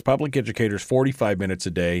 if it takes public educators 45 minutes a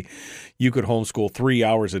day, you could homeschool 3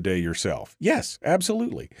 hours a day yourself. Yes,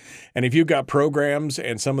 absolutely. And if you've got programs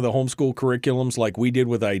and some of the homeschool curriculums like we did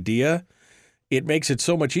with IDEA, it makes it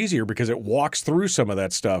so much easier because it walks through some of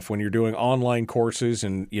that stuff when you're doing online courses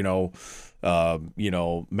and,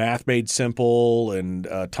 Math Made Simple and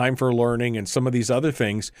Time for Learning and some of these other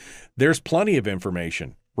things. There's plenty of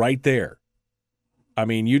information right there. I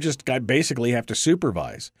mean, you just basically have to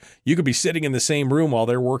supervise. You could be sitting in the same room while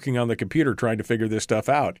they're working on the computer trying to figure this stuff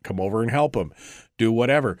out. Come over and help them. Do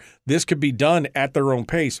whatever. This could be done at their own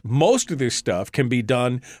pace. Most of this stuff can be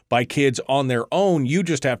done by kids on their own. You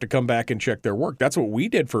just have to come back and check their work. That's what we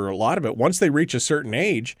did for a lot of it. Once they reach a certain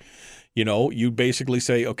age, you basically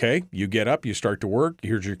say, okay, you get up, you start to work.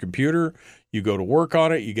 Here's your computer. You go to work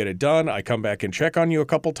on it. You get it done. I come back and check on you a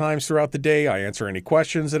couple times throughout the day. I answer any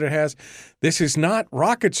questions that it has. This is not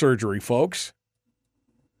rocket surgery, folks.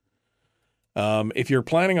 If you're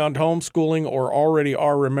planning on homeschooling or already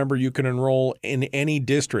are, remember you can enroll in any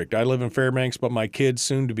district. I live in Fairbanks, but my kids,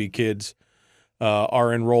 soon-to-be kids,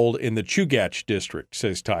 are enrolled in the Chugach district,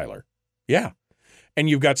 says Tyler. Yeah. And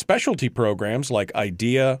you've got specialty programs like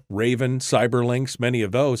IDEA, Raven, Cyberlinks, many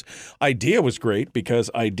of those. IDEA was great because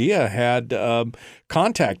IDEA had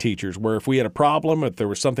contact teachers where if we had a problem, if there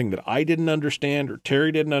was something that I didn't understand or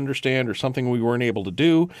Terry didn't understand or something we weren't able to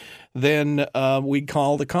do, then we'd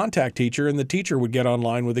call the contact teacher and the teacher would get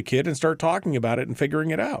online with the kid and start talking about it and figuring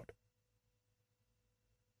it out.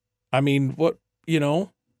 I mean,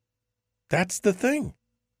 that's the thing.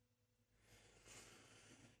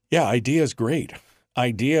 Yeah, IDEA is great.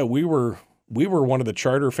 IDEA, we were one of the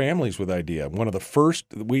charter families with IDEA. One of the first,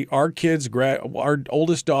 our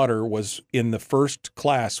oldest daughter was in the first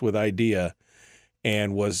class with IDEA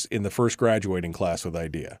and was in the first graduating class with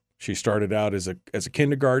IDEA. She started out as a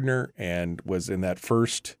kindergartner and was in that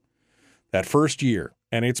first year,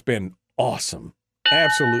 and it's been awesome,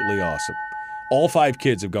 absolutely awesome. All 5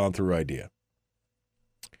 kids have gone through IDEA.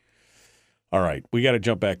 All right, we got to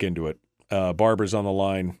jump back into it. Barbara's on the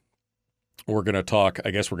line. We're going to talk.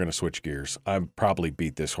 I guess we're going to switch gears. I've probably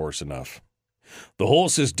beat this horse enough. The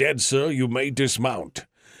horse is dead, sir. You may dismount.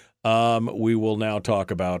 We will now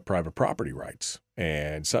talk about private property rights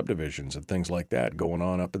and subdivisions and things like that going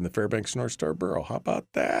on up in the Fairbanks North Star Borough. How about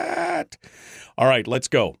that? All right, let's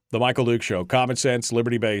go. The Michael Duke Show. Common sense,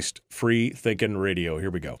 liberty-based, free-thinking radio.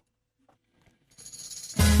 Here we go.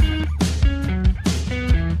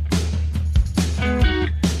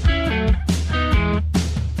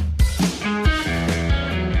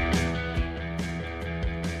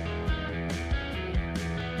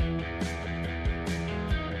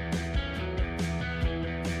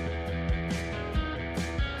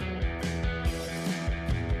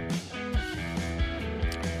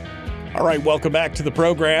 All right, welcome back to the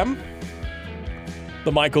program.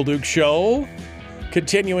 The Michael Duke Show,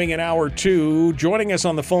 continuing in hour 2. Joining us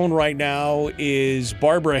on the phone right now is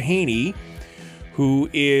Barbara Haney, who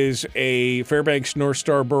is a Fairbanks North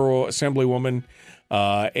Star Borough Assemblywoman,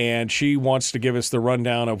 and she wants to give us the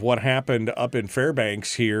rundown of what happened up in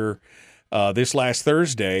Fairbanks here this last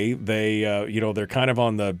Thursday. They're kind of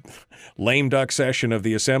on the lame duck session of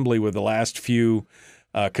the Assembly with the last few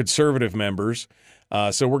conservative members.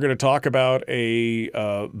 So we're going to talk about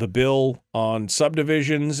the bill on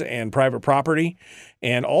subdivisions and private property,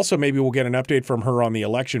 and also maybe we'll get an update from her on the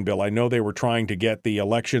election bill. I know they were trying to get the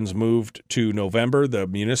elections moved to November, the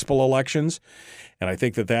municipal elections, and I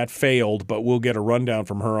think that failed, but we'll get a rundown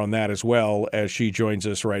from her on that as well as she joins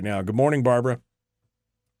us right now. Good morning, Barbara.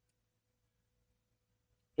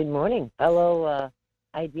 Good morning. Hello,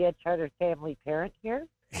 IDEA Charter Family Parent here.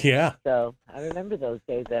 Yeah. So I remember those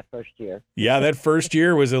days that first year. Yeah, that first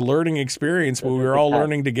year was a learning experience. We were all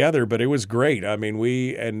learning together, but it was great. I mean,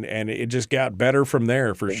 and it just got better from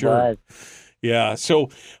there for sure. Was. Yeah. So,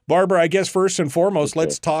 Barbara, I guess first and foremost,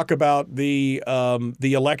 let's talk about the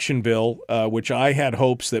election bill, which I had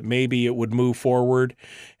hopes that maybe it would move forward,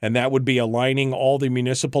 and that would be aligning all the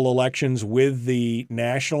municipal elections with the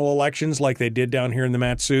national elections, like they did down here in the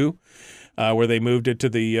Mat-Su. Where they moved it to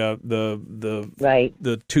the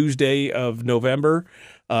Tuesday of November.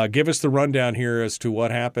 Give us the rundown here as to what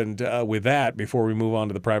happened with that before we move on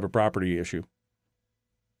to the private property issue.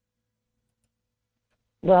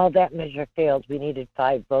 Well, that measure failed. We needed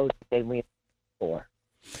 5 votes, and we had 4.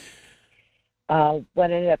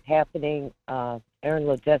 What ended up happening? Aaron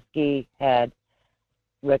Lojeski had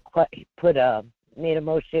made a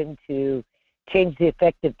motion to change the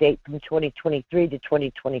effective date from 2023 to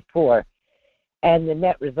 2024. And the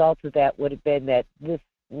net result of that would have been that this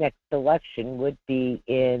next election would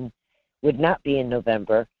not be in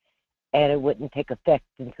November, and it wouldn't take effect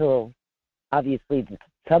until obviously the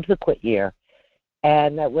subsequent year.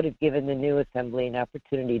 And that would have given the new assembly an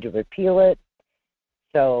opportunity to repeal it.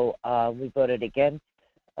 So we voted against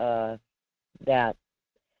that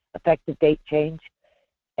effective date change.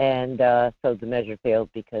 And so the measure failed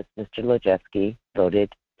because Mr. Lojeski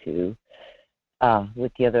voted to,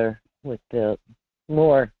 with the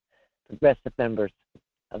more progressive members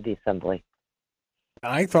of the Assembly.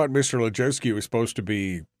 I thought Mr. Lojeski was supposed to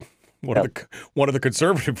be one of the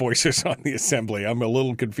conservative voices on the Assembly. I'm a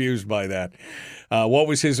little confused by that. What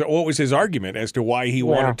was his argument as to why he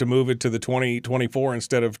wanted to move it to the 2024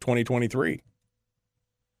 instead of 2023?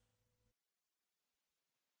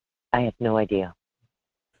 I have no idea.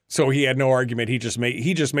 So he had no argument. He just made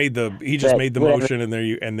the motion, and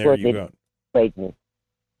there you go.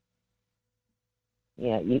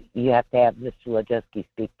 Yeah, you have to have Mr. Lojeski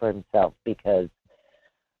speak for himself because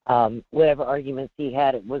whatever arguments he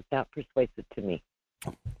had, it was not persuasive to me.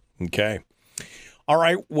 Okay. All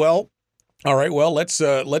right. Well, let's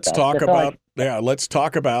talk about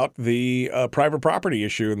the private property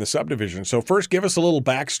issue and the subdivision. So first, give us a little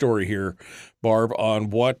backstory here, Barb, on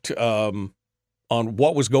what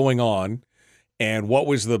was going on, and what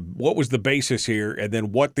was the basis here, and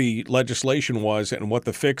then what the legislation was, and what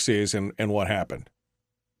the fix is, and what happened.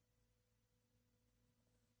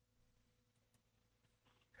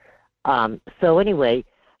 So anyway,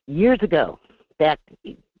 years ago,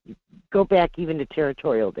 go back even to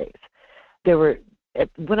territorial days,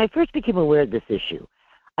 when I first became aware of this issue,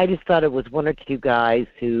 I just thought it was one or two guys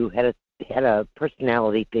who had a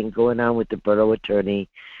personality thing going on with the borough attorney.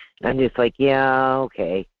 I'm just like, yeah,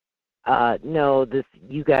 okay. No,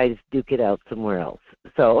 you guys duke it out somewhere else.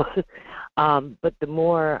 So, but the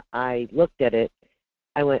more I looked at it,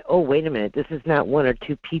 I went, oh, wait a minute. This is not one or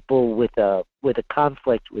two people with a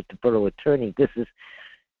conflict with the borough attorney. This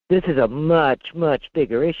is a much, much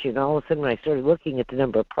bigger issue. And all of a sudden, when I started looking at the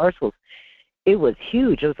number of parcels, it was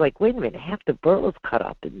huge. I was like, wait a minute, half the borough's caught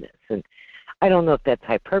up in this. And I don't know if that's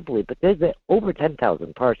hyperbole, but there's over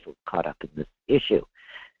 10,000 parcels caught up in this issue.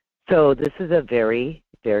 So this is a very,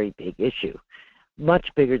 very big issue, much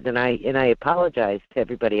bigger than and I apologize to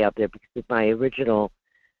everybody out there because my original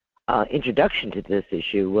introduction to this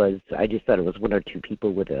issue was I just thought it was one or two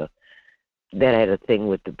people that had a thing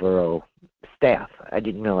with the borough staff. I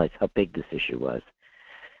didn't realize how big this issue was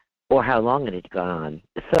or how long it had gone on.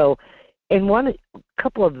 So in a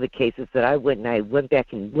couple of the cases that I went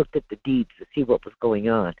back and looked at the deeds to see what was going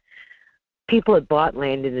on. People had bought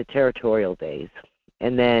land in the territorial days,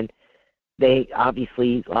 and then they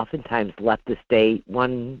obviously oftentimes left the state.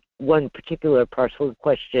 One particular parcel in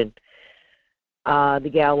question, the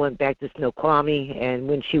gal went back to Snoqualmie, and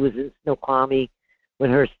when she was in Snoqualmie, when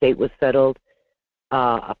her estate was settled,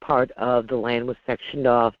 a part of the land was sectioned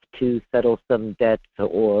off to settle some debts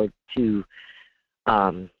or to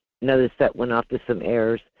another set went off to some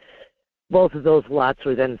heirs. Both of those lots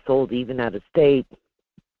were then sold even out of state.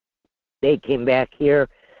 They came back here.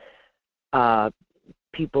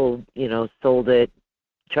 People, sold it,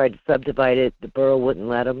 tried to subdivide it. The borough wouldn't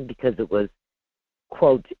let them because it was,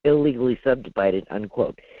 quote, illegally subdivided,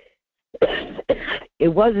 unquote. It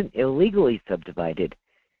wasn't illegally subdivided.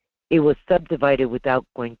 It was subdivided without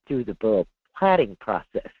going through the borough platting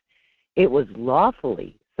process. It was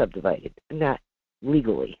lawfully subdivided, not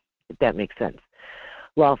legally, if that makes sense.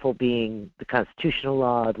 Lawful being the constitutional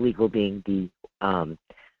law, legal being the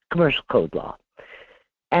commercial code law.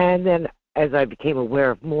 And then as I became aware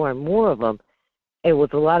of more and more of them, it was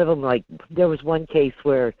a lot of them, like there was one case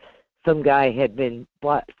where some guy had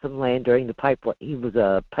bought some land during the pipeline. He was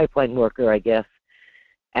a pipeline worker, I guess,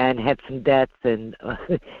 and had some debts, and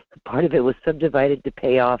part of it was subdivided to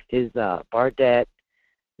pay off his bar debt.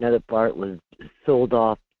 Another part was sold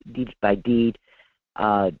off deed by deed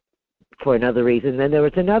for another reason. Then there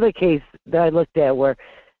was another case that I looked at where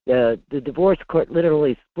the divorce court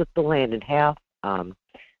literally split the land in half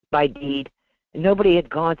by deed, and nobody had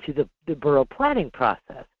gone through the borough planning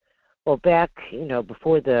process. Well, back,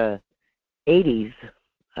 before the 80s,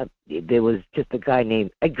 there was just a guy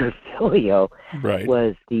named Edgar Filio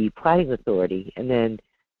was the planning authority, and then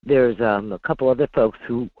there's a couple other folks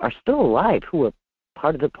who are still alive who were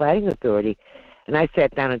part of the planning authority, and I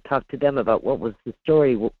sat down and talked to them about what was the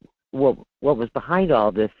story, what was behind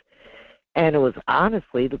all this, and it was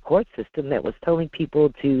honestly the court system that was telling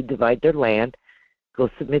people to divide their land, go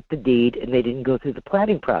submit the deed, and they didn't go through the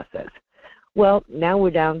planning process. Well, now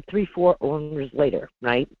we're down 3-4 owners later,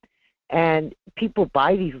 right? And people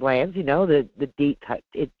buy these lands, the deed,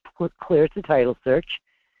 it clears the title search.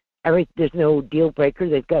 There's no deal breaker.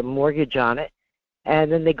 They've got mortgage on it.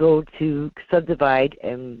 And then they go to subdivide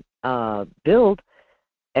and build,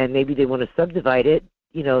 and maybe they want to subdivide it,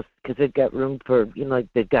 because they've got room for, like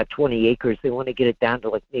they've got 20 acres. They want to get it down to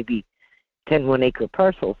like maybe 10 1-acre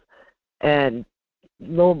parcels. And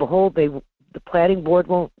lo and behold, the planning board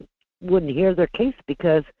wouldn't hear their case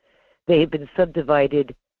because they had been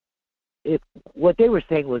subdivided. What they were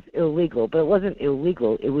saying was illegal, but it wasn't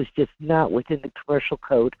illegal. It was just not within the commercial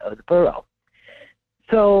code of the borough.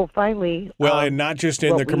 So finally, and not just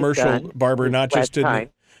in the commercial, Barbara, not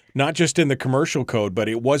just in the commercial code, but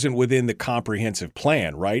it wasn't within the comprehensive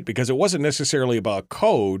plan, right? Because it wasn't necessarily about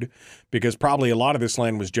code, because probably a lot of this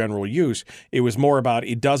land was general use. It was more about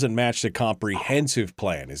it doesn't match the comprehensive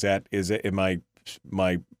plan. Am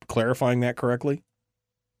I clarifying that correctly?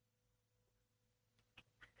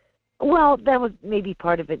 Well, that was maybe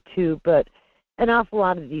part of it too, but an awful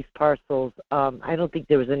lot of these parcels, I don't think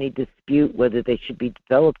there was any dispute whether they should be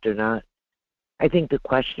developed or not. I think the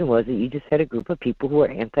question was that you just had a group of people who were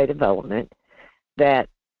anti-development that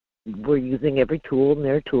were using every tool in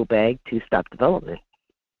their tool bag to stop development.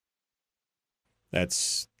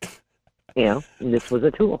 That's... and this was a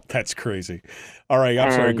tool. That's crazy. All right,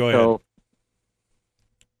 I'm sorry, go ahead.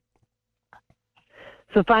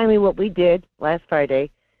 So finally what we did last Friday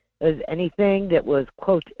was anything that was,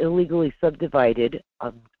 quote, illegally subdivided,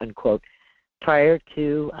 unquote, prior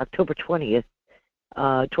to October 20th,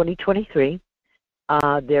 2023,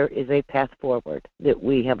 there is a path forward, that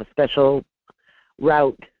we have a special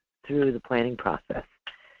route through the planning process.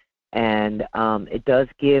 And it does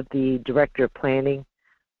give the director of planning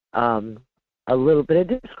a little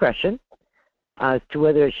bit of discretion as to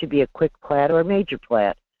whether it should be a quick plat or a major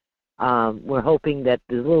plat. We're hoping that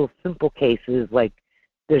the little simple cases, like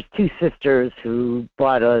there's two sisters who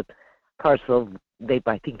bought a parcel.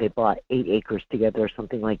 I think they bought 8 acres together or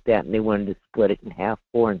something like that, and they wanted to split it in half,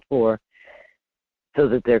 4 and 4, so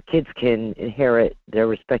that their kids can inherit their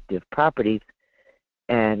respective properties.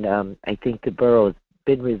 And I think the borough has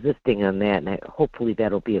been resisting on that, and hopefully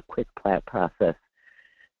that'll be a quick plat process.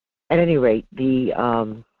 At any rate, it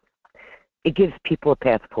gives people a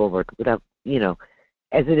path forward without,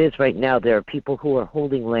 as it is right now, there are people who are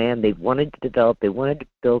holding land. They've wanted to develop. They wanted to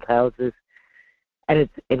build houses. And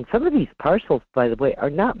some of these parcels, by the way, are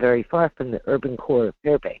not very far from the urban core of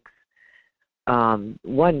Fairbanks.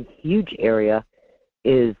 One huge area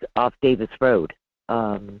is off Davis Road,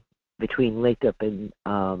 between Lathrop and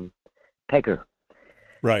Pegger.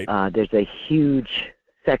 Right. There's a huge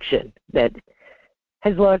section that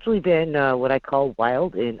has largely been what I call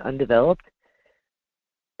wild and undeveloped.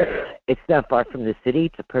 It's not far from the city.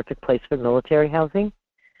 It's a perfect place for military housing.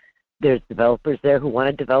 There's developers there who want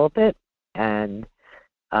to develop it, and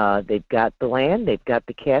they've got the land, they've got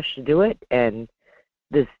the cash to do it, and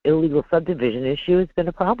this illegal subdivision issue has been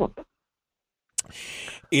a problem.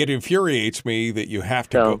 It infuriates me that you have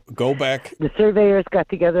to go back. The surveyors got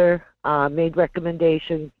together, made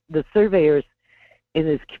recommendations. The surveyors in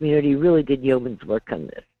this community really did yeoman's work on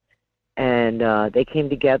this. And they came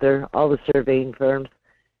together, all the surveying firms,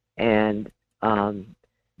 and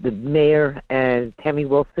the mayor and Tammy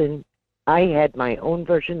Wilson. I had my own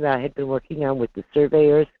version that I had been working on with the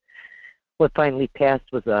surveyors. What finally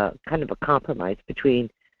passed was a kind of a compromise between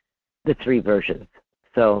the 3 versions.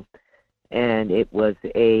 And it was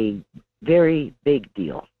a very big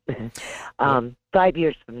deal. 5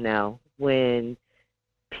 years from now, when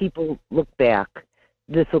people look back,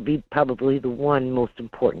 this will be probably the one most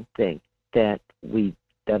important thing that we've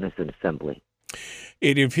done as an assembly.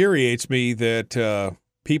 It infuriates me that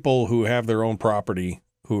people who have their own property,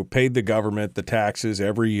 who paid the government the taxes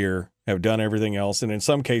every year, have done everything else, and in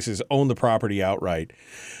some cases own the property outright,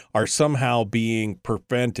 are somehow being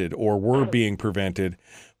prevented or were being prevented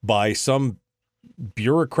by some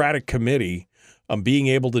bureaucratic committee being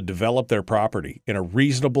able to develop their property in a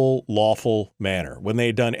reasonable, lawful manner when they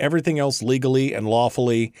had done everything else legally and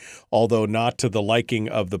lawfully, although not to the liking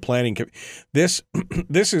of the planning committee. This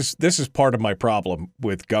is part of my problem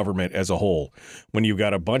with government as a whole. When you've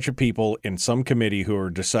got a bunch of people in some committee who are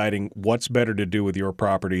deciding what's better to do with your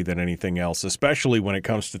property than anything else, especially when it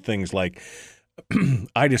comes to things like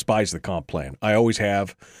I despise the comp plan. I always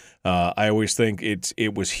have. I always think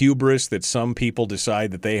it was hubris that some people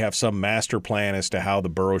decide that they have some master plan as to how the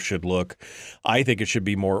borough should look. I think it should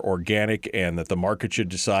be more organic, and that the market should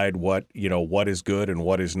decide what is good and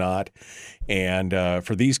what is not. And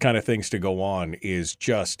for these kind of things to go on is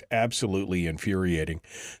just absolutely infuriating.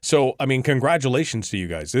 So, I mean, congratulations to you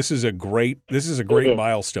guys. This is a great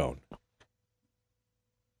milestone.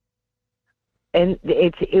 And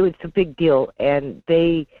it was a big deal. And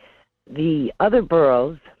the other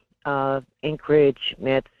boroughs, Anchorage,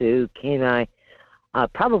 Matsu, Kenai,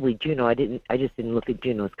 probably Juneau. I just didn't look at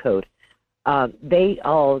Juneau's code. They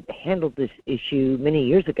all handled this issue many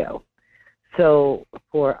years ago. So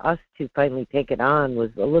for us to finally take it on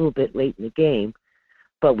was a little bit late in the game,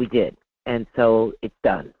 but we did. And so it's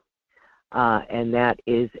done. And that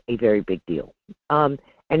is a very big deal. And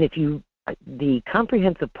the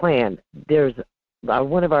comprehensive plan, there's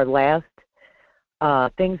one of our last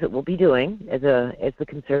things that we'll be doing as the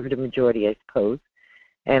conservative majority, I suppose,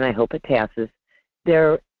 and I hope it passes.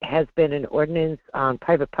 There has been an ordinance on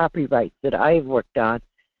private property rights that I've worked on.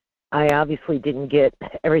 I obviously didn't get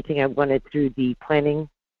everything I wanted through the planning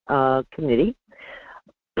committee,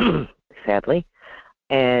 sadly,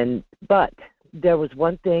 but there was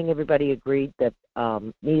one thing everybody agreed that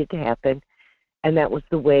needed to happen, and that was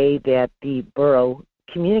the way that the borough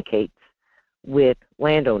communicates with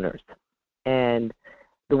landowners. And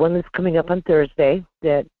the one that's coming up on Thursday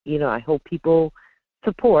that, I hope people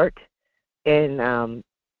support, and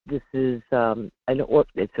this is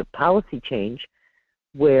it's a policy change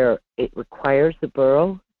where it requires the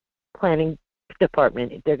borough planning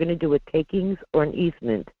department, if they're going to do a takings or an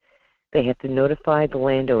easement, they have to notify the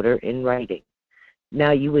landowner in writing.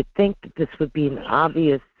 Now, you would think that this would be an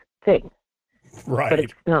obvious thing, right? But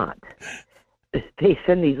it's not. They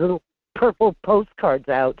send these little purple postcards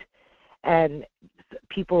out, and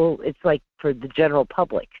people, it's like for the general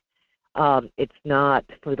public. It's not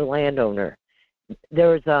for the landowner. There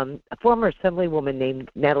was a former Assemblywoman named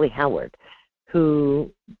Natalie Howard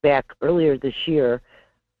who, back earlier this year,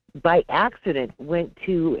 by accident went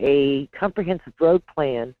to a comprehensive road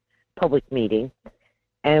plan public meeting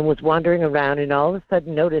and was wandering around, and all of a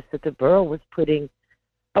sudden noticed that the borough was putting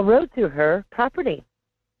a road through her property,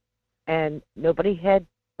 and nobody had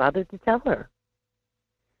bothered to tell her.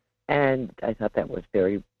 And I thought that was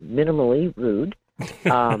very minimally rude,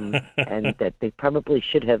 and that they probably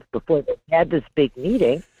should have, before they had this big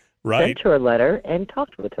meeting, sent her a letter and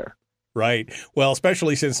talked with her. Right. Well,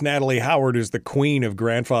 especially since Natalie Howard is the queen of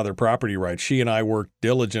grandfather property rights. She and I worked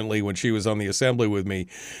diligently when she was on the assembly with me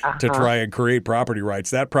to try and create property rights.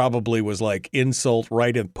 That probably was like insult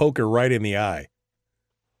poker right in the eye.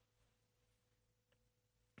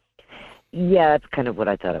 Yeah, that's kind of what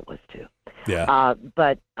I thought it was too. Yeah.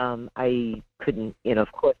 But I couldn't,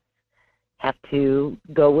 of course, have to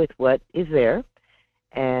go with what is there.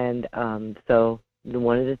 And so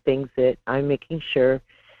one of the things that I'm making sure,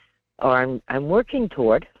 or I'm working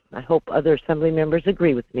toward, I hope other assembly members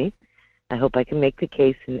agree with me. I hope I can make the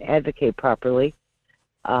case and advocate properly.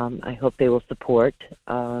 I hope they will support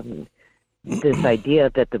this idea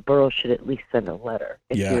that the borough should at least send a letter.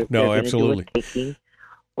 If they're absolutely. Do a taking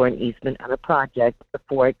or an easement on a project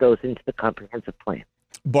before it goes into the comprehensive plan.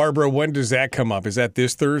 Barbara, when does that come up? Is that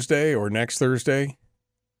this Thursday or next Thursday?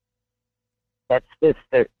 That's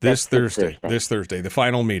this Thursday, the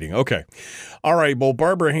final meeting. Okay. All right. Well,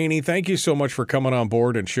 Barbara Haney, thank you so much for coming on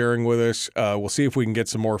board and sharing with us. We'll see if we can get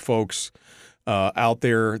some more folks out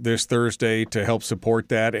there this Thursday to help support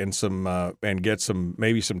that and get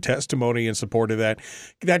maybe some testimony in support of that.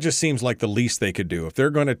 That just seems like the least they could do. If they're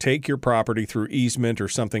going to take your property through easement or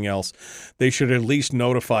something else, they should at least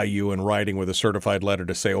notify you in writing with a certified letter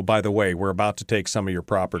to say, oh, by the way, we're about to take some of your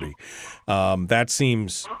property. That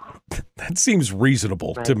seems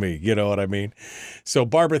reasonable to me. You know what I mean? So,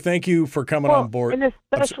 Barbara, thank you for coming on board. And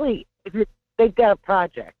especially if they've got a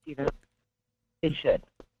project, they should.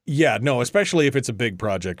 Yeah, no, especially if it's a big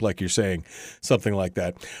project, like you're saying, something like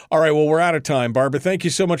that. All right, well, we're out of time. Barbara, thank you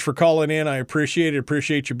so much for calling in. I appreciate it.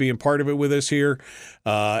 Appreciate you being part of it with us here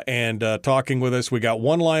and talking with us. We got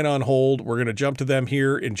one line on hold. We're going to jump to them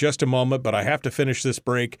here in just a moment, but I have to finish this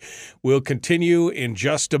break. We'll continue in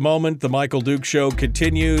just a moment. The Michael Duke Show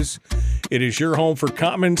continues. It is your home for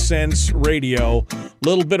Common Sense Radio. A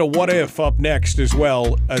little bit of what if up next as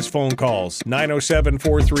well as phone calls.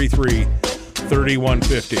 907-433-3150.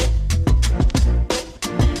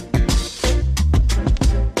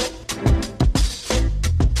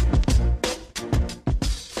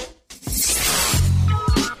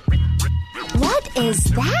 What is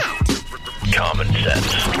that? Common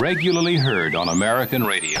Sense. Regularly heard on American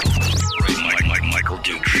radio. Michael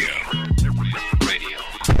Duke Show. Radio.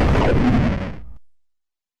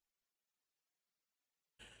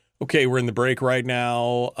 Okay, we're in the break right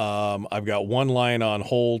now. I've got one line on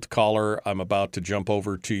hold, caller. I'm about to jump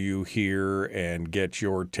over to you here and get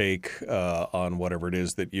your take on whatever it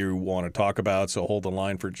is that you want to talk about. So hold the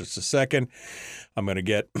line for just a second. I'm going to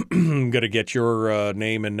get your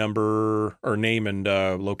name and number or name and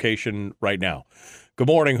location right now. Good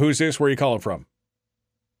morning. Who's this? Where are you calling from?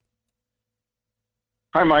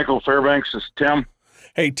 Hi, Michael Fairbanks. This is Tim.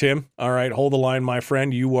 Hey, Tim. All right, hold the line, my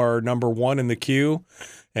friend. You are number one in the queue.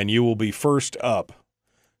 And you will be first up.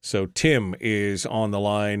 So Tim is on the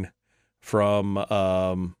line from,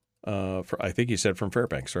 I think you said from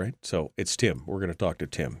Fairbanks, right? So it's Tim. We're going to talk to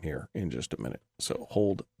Tim here in just a minute. So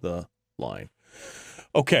hold the line.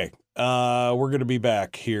 Okay, we're going to be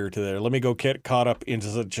back here to there. Let me go get caught up into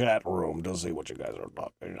the chat room to see what you guys are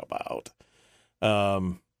talking about.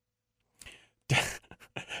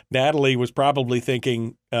 Natalie was probably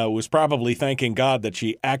thanking God that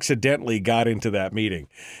she accidentally got into that meeting.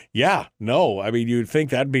 Yeah, no, I mean, you'd think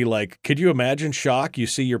that'd be like, could you imagine shock? You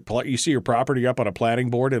see your property up on a planning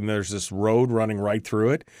board and there's this road running right through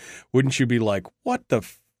it. Wouldn't you be like, what the?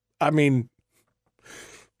 I mean,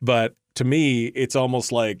 but to me, it's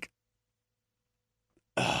almost like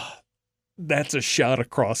that's a shot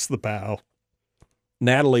across the bow.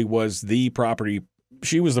 Natalie was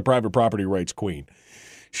she was the private property rights queen.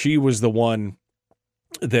 She was the one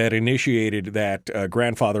that initiated that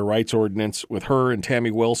grandfather rights ordinance with her and Tammy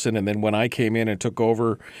Wilson. And then when I came in and took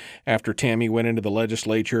over after Tammy went into the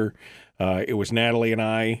legislature, it was Natalie and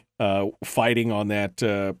I fighting on that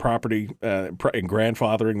property and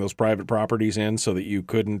grandfathering those private properties in so that you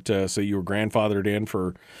couldn't, so you were grandfathered in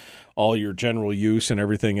for all your general use and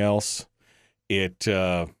everything else. It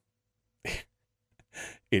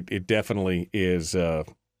definitely is.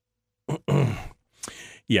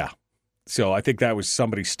 Yeah. So I think that was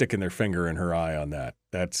somebody sticking their finger in her eye on that.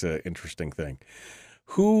 That's an interesting thing.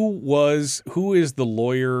 who is the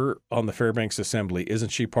lawyer on the Fairbanks Assembly? Isn't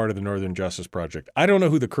she part of the Northern Justice Project? I don't know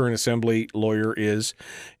who the current Assembly lawyer is.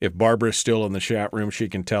 If Barbara's still in the chat room, she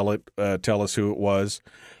can tell us who it was.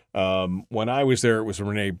 When I was there, it was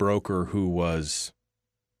Renee Broker,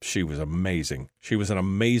 she was amazing. She was an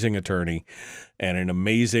amazing attorney and an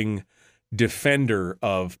amazing defender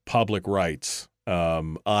of public rights.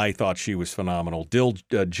 I thought she was phenomenal. Jill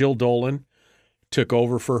Dolan took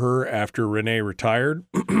over for her after Renee retired.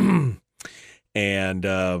 And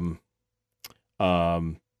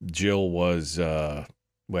Jill was,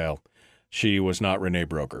 she was not Renee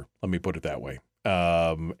Broker. Let me put it that way.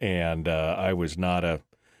 I was not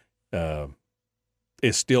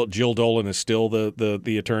Jill Dolan is still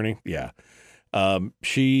the attorney? Yeah.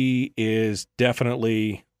 She is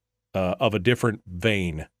definitely of a different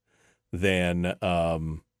vein than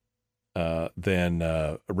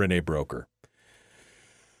Renee Broker.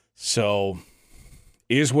 So,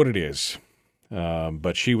 is what it is.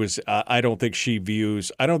 But she was. I don't think she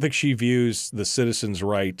views the citizens'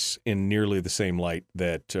 rights in nearly the same light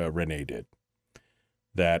that Renee did.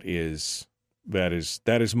 That is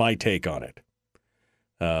my take on it.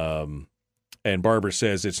 And Barbara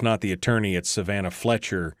says it's not the attorney; it's Savannah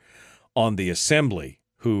Fletcher on the Assembly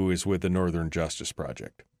who is with the Northern Justice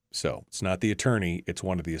Project. So it's not the attorney; it's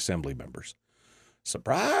one of the Assembly members.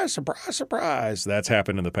 Surprise, surprise, surprise. That's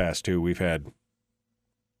happened in the past, too. We had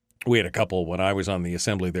a couple, when I was on the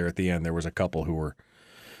Assembly there at the end, there was a couple who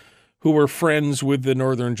were friends with the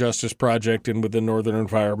Northern Justice Project and with the Northern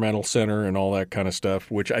Environmental Center and all that kind of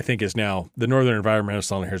stuff, which I think is now, the Northern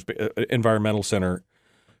Environmental Center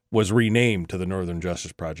was renamed to the Northern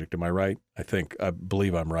Justice Project. Am I right? I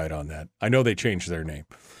believe I'm right on that. I know they changed their name.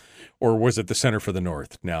 Or was it the Center for the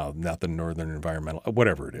North? Now, not the Northern Environmental,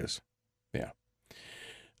 whatever it is. Yeah.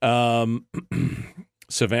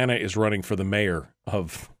 Savannah is running for the mayor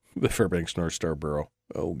of the Fairbanks North Star Borough.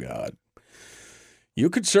 Oh, God. You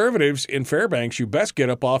conservatives in Fairbanks, you best get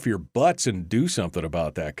up off your butts and do something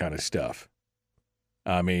about that kind of stuff.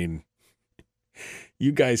 I mean,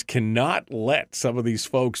 you guys cannot let some of these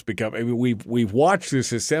folks become. I mean, we've watched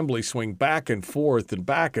this assembly swing back and forth,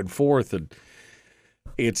 and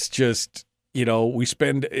it's just,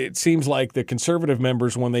 it seems like the conservative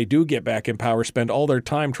members, when they do get back in power, spend all their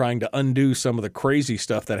time trying to undo some of the crazy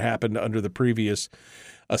stuff that happened under the previous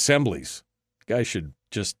assemblies. You guys should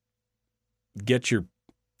just get your,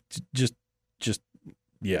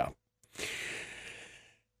 yeah.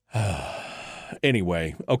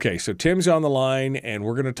 Anyway, okay, so Tim's on the line, and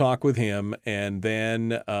we're going to talk with him, and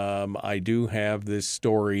then I do have this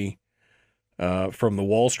story from the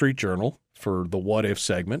Wall Street Journal for the What If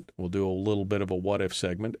segment. We'll do a little bit of a What If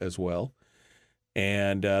segment as well.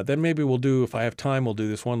 And then maybe if I have time, we'll do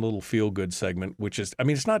this one little feel-good segment, which is,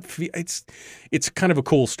 it's kind of a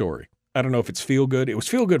cool story. I don't know if it's feel-good. It was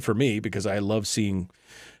feel-good for me because I love seeing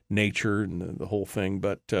nature and the whole thing.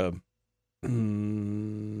 But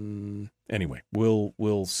anyway,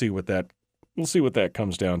 we'll see what that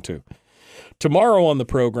comes down to. Tomorrow on the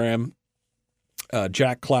program,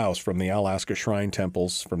 Jack Klaus from the Alaska Shrine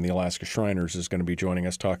Temples, from the Alaska Shriners, is going to be joining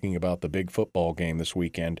us talking about the big football game this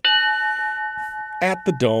weekend at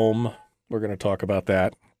the Dome. We're going to talk about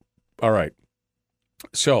that. All right.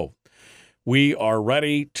 So we are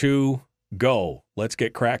ready to go. Let's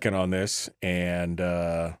get cracking on this and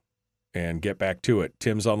get back to it.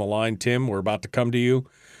 Tim's on the line. Tim, we're about to come to you.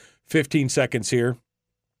 15 seconds here.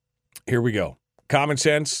 Here we go. Common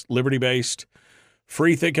sense, liberty-based,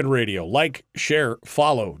 free-thinking radio. Like, share,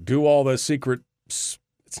 follow. Do all the secret – it's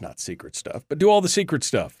not secret stuff, but do all the secret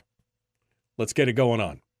stuff. Let's get it going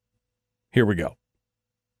on. Here we go.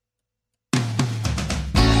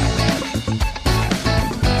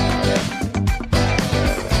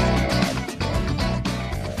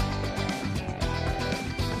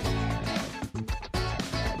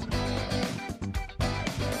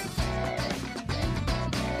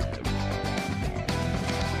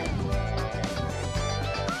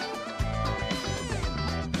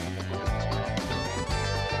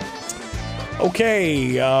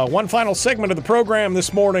 Okay, one final segment of the program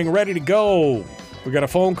this morning, ready to go. We got a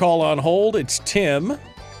phone call on hold. It's Tim.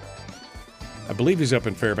 I believe he's up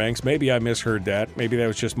in Fairbanks. Maybe I misheard that. Maybe that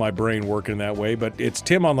was just my brain working that way. But it's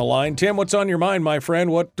Tim on the line. Tim, what's on your mind, my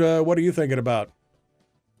friend? What are you thinking about?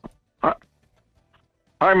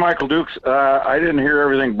 Hi, Michael Dukes. I didn't hear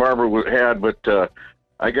everything Barbara had, but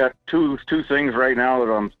I got two things right now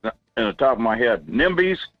that I'm in the top of my head: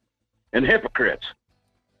 NIMBYs and hypocrites.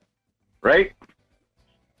 Right?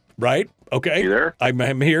 Right. Okay. You there?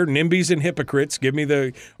 I'm here. NIMBYs and hypocrites. Give me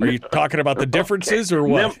the. Are you talking about the differences or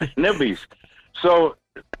what? NIMBYs. So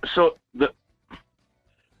the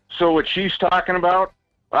So what she's talking about,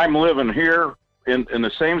 I'm living here in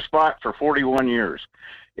the same spot for 41 years.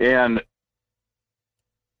 And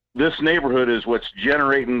this neighborhood is what's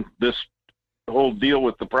generating this whole deal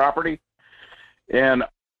with the property. And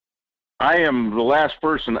I am the last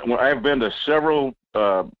person. I've been to several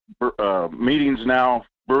meetings now,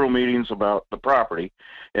 borough meetings about the property.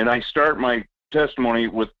 And I start my testimony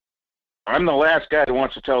with, I'm the last guy that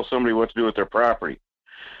wants to tell somebody what to do with their property.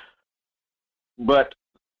 But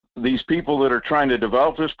these people that are trying to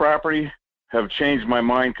develop this property have changed my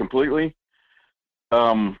mind completely.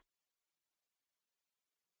 There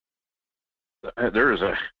is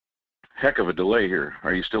a heck of a delay here.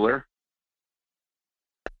 Are you still there?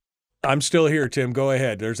 I'm still here, Tim. Go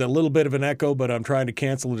ahead. There's a little bit of an echo, but I'm trying to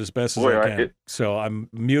cancel it as best as I can. So I'm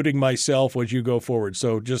muting myself as you go forward.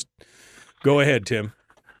 So just go ahead, Tim.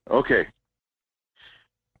 Okay.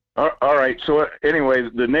 All right. So anyway,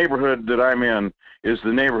 the neighborhood that I'm in is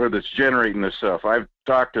the neighborhood that's generating this stuff. I've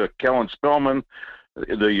talked to Kellen Spellman,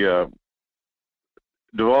 the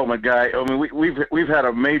development guy. I mean, we've had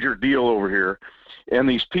a major deal over here, and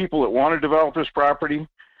these people that want to develop this property,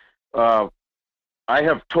 I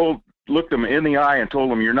have looked them in the eye and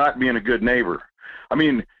told them, you're not being a good neighbor. I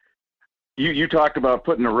mean, you talked about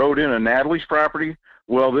putting a road in Natalie's property.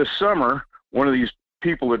 Well, this summer, one of these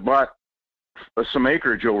people that bought some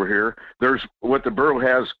acreage over here, there's what the borough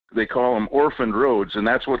has, they call them orphaned roads, and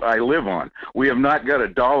that's what I live on. We have not got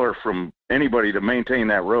 $1 from anybody to maintain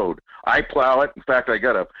that road. I plow it. In fact, I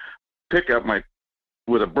got a pickup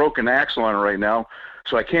with a broken axle on it right now,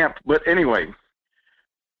 so I can't. But anyway,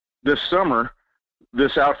 this summer,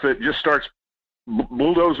 this outfit just starts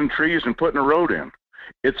bulldozing trees and putting a road in.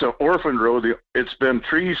 It's an orphaned road. It's been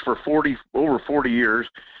trees for over 40 years.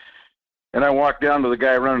 And I walked down to the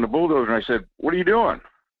guy running the bulldozer, and I said, what are you doing?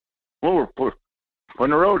 Well, we're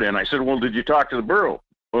putting a road in. I said, well, did you talk to the borough?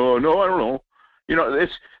 Oh, no, I don't know. You know,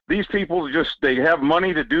 these people they have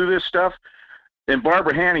money to do this stuff. And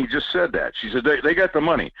Barbara Haney just said that. She said, they got the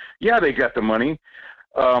money. Yeah, they got the money.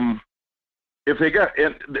 If they got,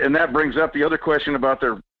 and that brings up the other question about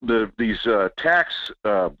these tax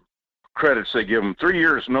credits they give them. 3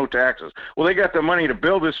 years, no taxes. Well, they got the money to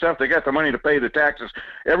build this stuff. They got the money to pay the taxes.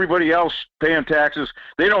 Everybody else paying taxes,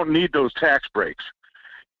 they don't need those tax breaks.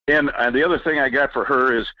 And the other thing I got for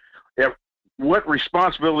her is, what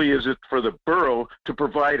responsibility is it for the borough to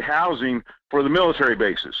provide housing for the military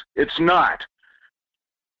bases? It's not.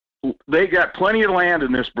 They got plenty of land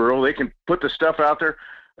in this borough. They can put the stuff out there.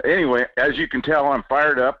 Anyway, as you can tell, I'm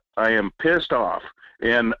fired up. I am pissed off.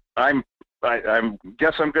 And I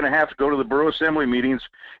guess I'm going to have to go to the borough assembly meetings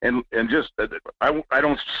and just, I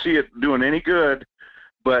don't see it doing any good,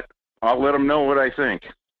 but I'll let them know what I think.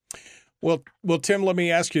 Well, Tim, let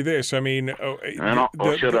me ask you this. I mean, I'll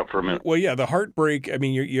shut up for a minute. Well, yeah, the heartbreak. I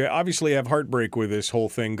mean, you obviously have heartbreak with this whole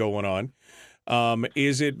thing going on.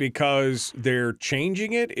 Is it because they're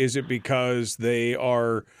changing it? Is it because they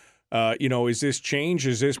are? Is this change?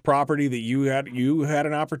 Is this property that you had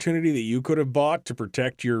an opportunity that you could have bought to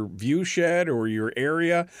protect your view shed or your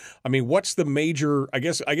area? I mean, what's the major? I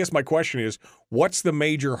guess my question is, what's the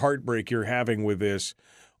major heartbreak you're having with this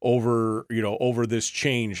over this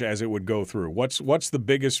change as it would go through? What's the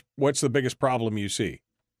biggest problem you see?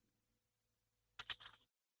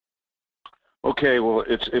 Okay, well,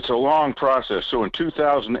 it's a long process. So in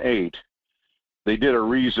 2008, they did a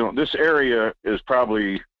rezone. This area is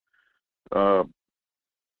probably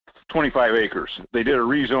 25 acres. They did a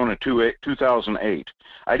rezone in 2008.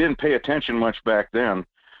 I didn't pay attention much back then.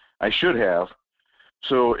 I should have.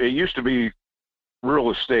 So it used to be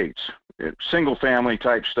rural estates, single family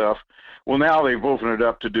type stuff. Well, now they've opened it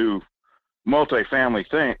up to do multi-family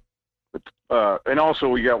thing. And also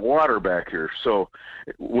we got water back here. So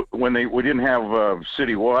when we didn't have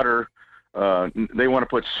city water, they want to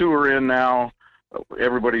put sewer in now.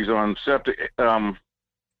 Everybody's on septic. I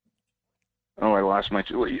lost my.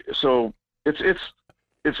 So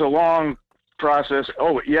it's a long process.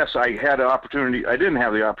 Oh yes, I had an opportunity. I didn't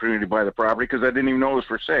have the opportunity to buy the property because I didn't even know it was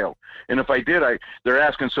for sale. And if I did, they're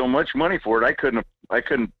asking so much money for it. I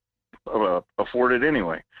couldn't afford it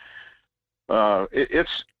anyway.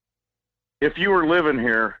 If you were living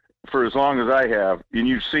here for as long as I have, and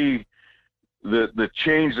you see the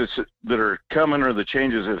changes that are coming or the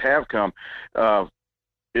changes that have come,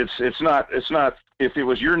 it's not. If it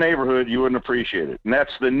was your neighborhood, you wouldn't appreciate it. And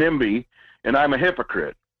that's the NIMBY, and I'm a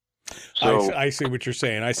hypocrite. So I see what you're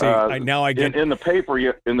saying. I see. Now I get in the paper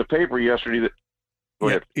yesterday that.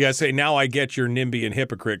 Yeah, say now I get your NIMBY and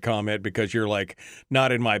hypocrite comment because you're like,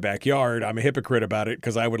 not in my backyard. I'm a hypocrite about it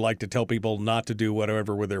because I would like to tell people not to do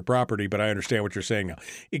whatever with their property, but I understand what you're saying now.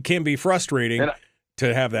 It can be frustrating.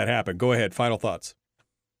 to have that happen. Go ahead. Final thoughts.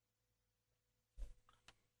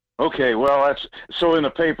 Okay, well, that's so. In the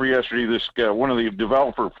paper yesterday, this one of the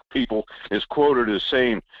developer people is quoted as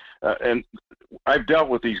saying, and I've dealt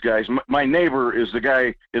with these guys. My neighbor is the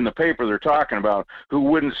guy in the paper they're talking about who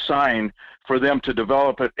wouldn't sign for them to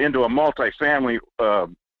develop it into a multifamily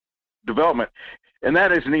development, and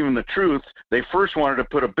that isn't even the truth. They first wanted to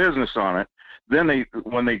put a business on it. Then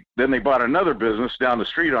they bought another business down the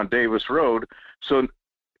street on Davis Road. So,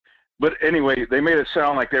 but anyway, they made it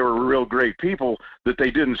sound like they were real great people, that they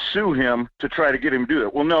didn't sue him to try to get him to do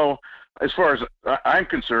it. Well, no, as far as I'm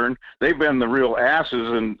concerned, they've been the real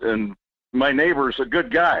asses, and my neighbor's a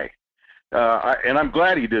good guy. And I'm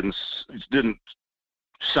glad he didn't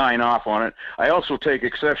sign off on it. I also take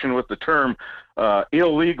exception with the term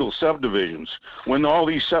illegal subdivisions. When all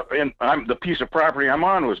these the piece of property I'm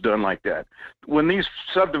on was done like that. When these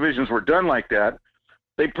subdivisions were done like that,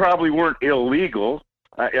 they probably weren't illegal.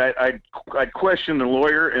 I'd question the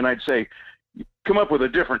lawyer and I'd say, come up with a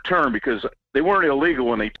different term, because they weren't illegal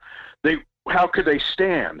when they how could they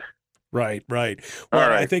stand? Right. Well,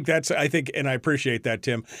 right. I think, and I appreciate that,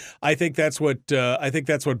 Tim. I think that's what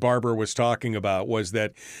Barbara was talking about, was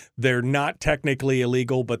that they're not technically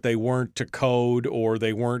illegal, but they weren't to code, or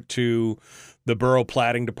they weren't to the borough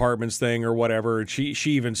platting department's thing or whatever. And she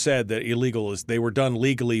even said that illegal is, they were done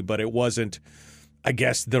legally, but it wasn't, I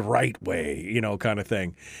guess, the right way, kind of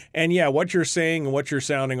thing. And yeah, what you're saying and what you're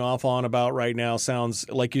sounding off on about right now sounds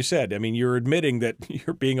like you said. I mean, you're admitting that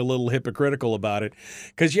you're being a little hypocritical about it,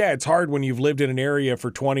 because yeah, it's hard when you've lived in an area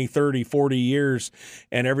for 20, 30, 40 years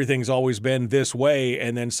and everything's always been this way,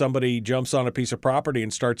 and then somebody jumps on a piece of property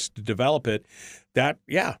and starts to develop it. That,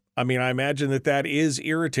 yeah, I mean, I imagine that is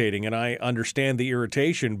irritating, and I understand the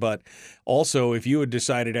irritation, but also if you had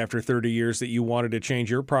decided after 30 years that you wanted to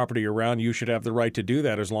change your property around, you should have the right to do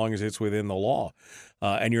that as long as it's within the law,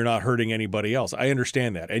 and you're not hurting anybody else. I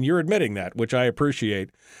understand that, and you're admitting that, which I appreciate,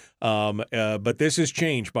 but this is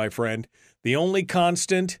change, my friend. The only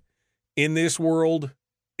in this world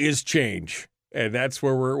is change. And that's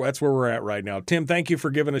where we're at right now. Tim, thank you for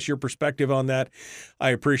giving us your perspective on that.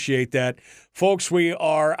 I appreciate that. Folks, we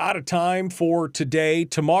are out of time for today.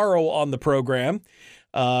 Tomorrow on the program,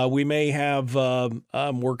 we may have,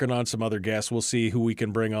 I'm working on some other guests. We'll see who we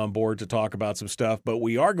can bring on board to talk about some stuff. But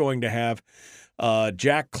we are going to have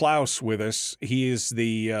Jack Klaus with us. He is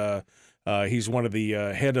he's one of the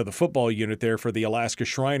head of the football unit there for the Alaska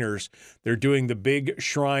Shriners. They're doing the big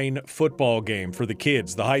Shrine football game for the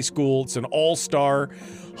kids, the high school. It's an all-star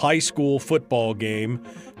high school football game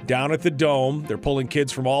down at the Dome. They're pulling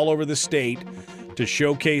kids from all over the state to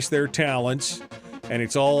showcase their talents, and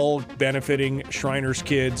it's all benefiting Shriners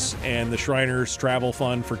kids and the Shriners Travel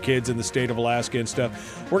Fund for kids in the state of Alaska and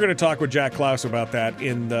stuff. We're going to talk with Jack Klaus about that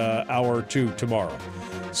in the hour or two tomorrow.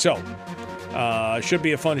 So, should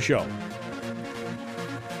be a fun show.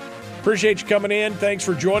 Appreciate you coming in. Thanks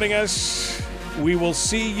for joining us. We will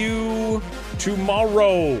see you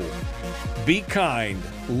tomorrow. Be kind.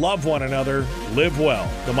 Love one another. Live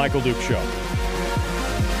well. The Michael Duke Show.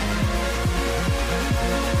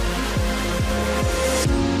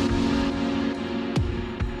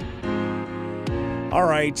 All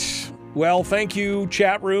right. Well, thank you,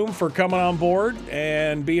 chat room, for coming on board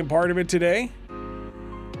and being part of it today.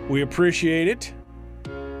 We appreciate it.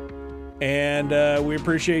 And we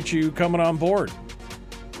appreciate you coming on board.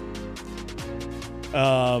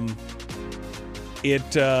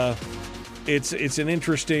 It's an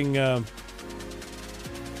interesting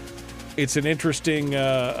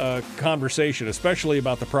conversation, especially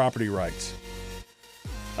about the property rights.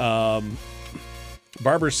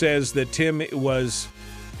 Barbara says that Tim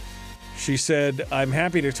she said, I'm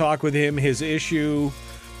happy to talk with him. His issue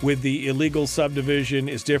with the illegal subdivision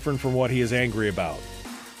is different from what he is angry about.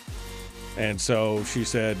 And so she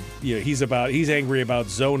said, he's angry about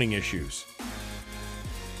zoning issues.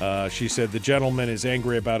 She said the gentleman is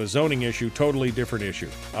angry about a zoning issue, totally different issue.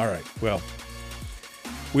 All right. Well,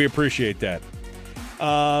 we appreciate that.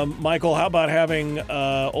 Michael, how about having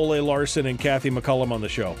Ole Larson and Kathy McCullum on the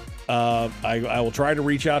show? I will try to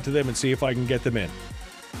reach out to them and see if I can get them in.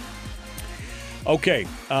 Okay.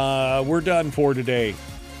 We're done for today,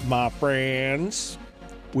 my friends.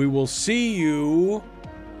 We will see you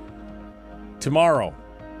tomorrow.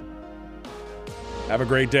 Have a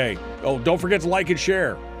great day. Oh, don't forget to like and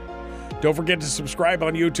share. Don't forget to subscribe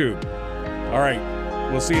on YouTube. All right.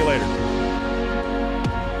 We'll see you later.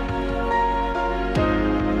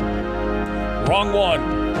 Wrong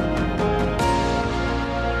one.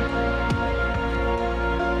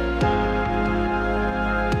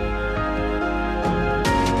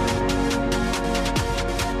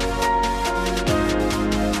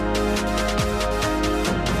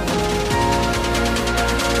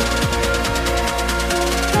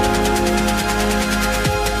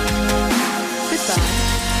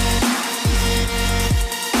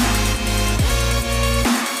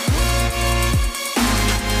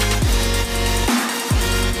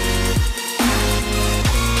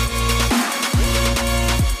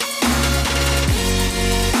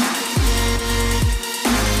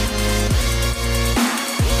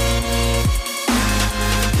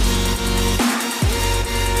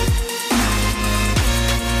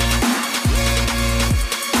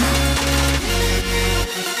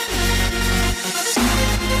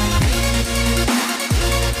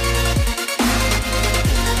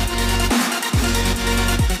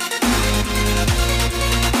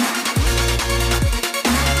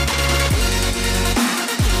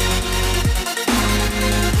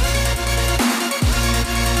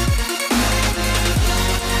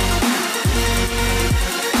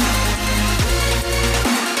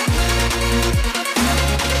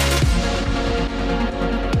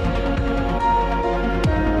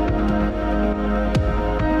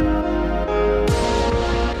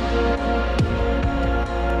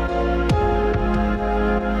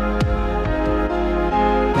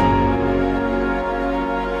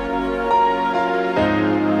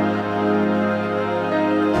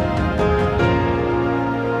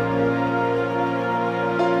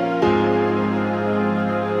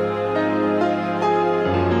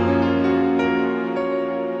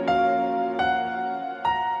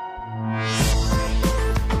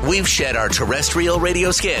 We've shed our terrestrial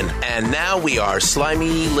radio skin, and now we are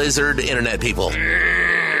slimy lizard internet people.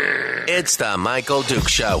 It's the Michael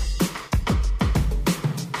Dukes Show.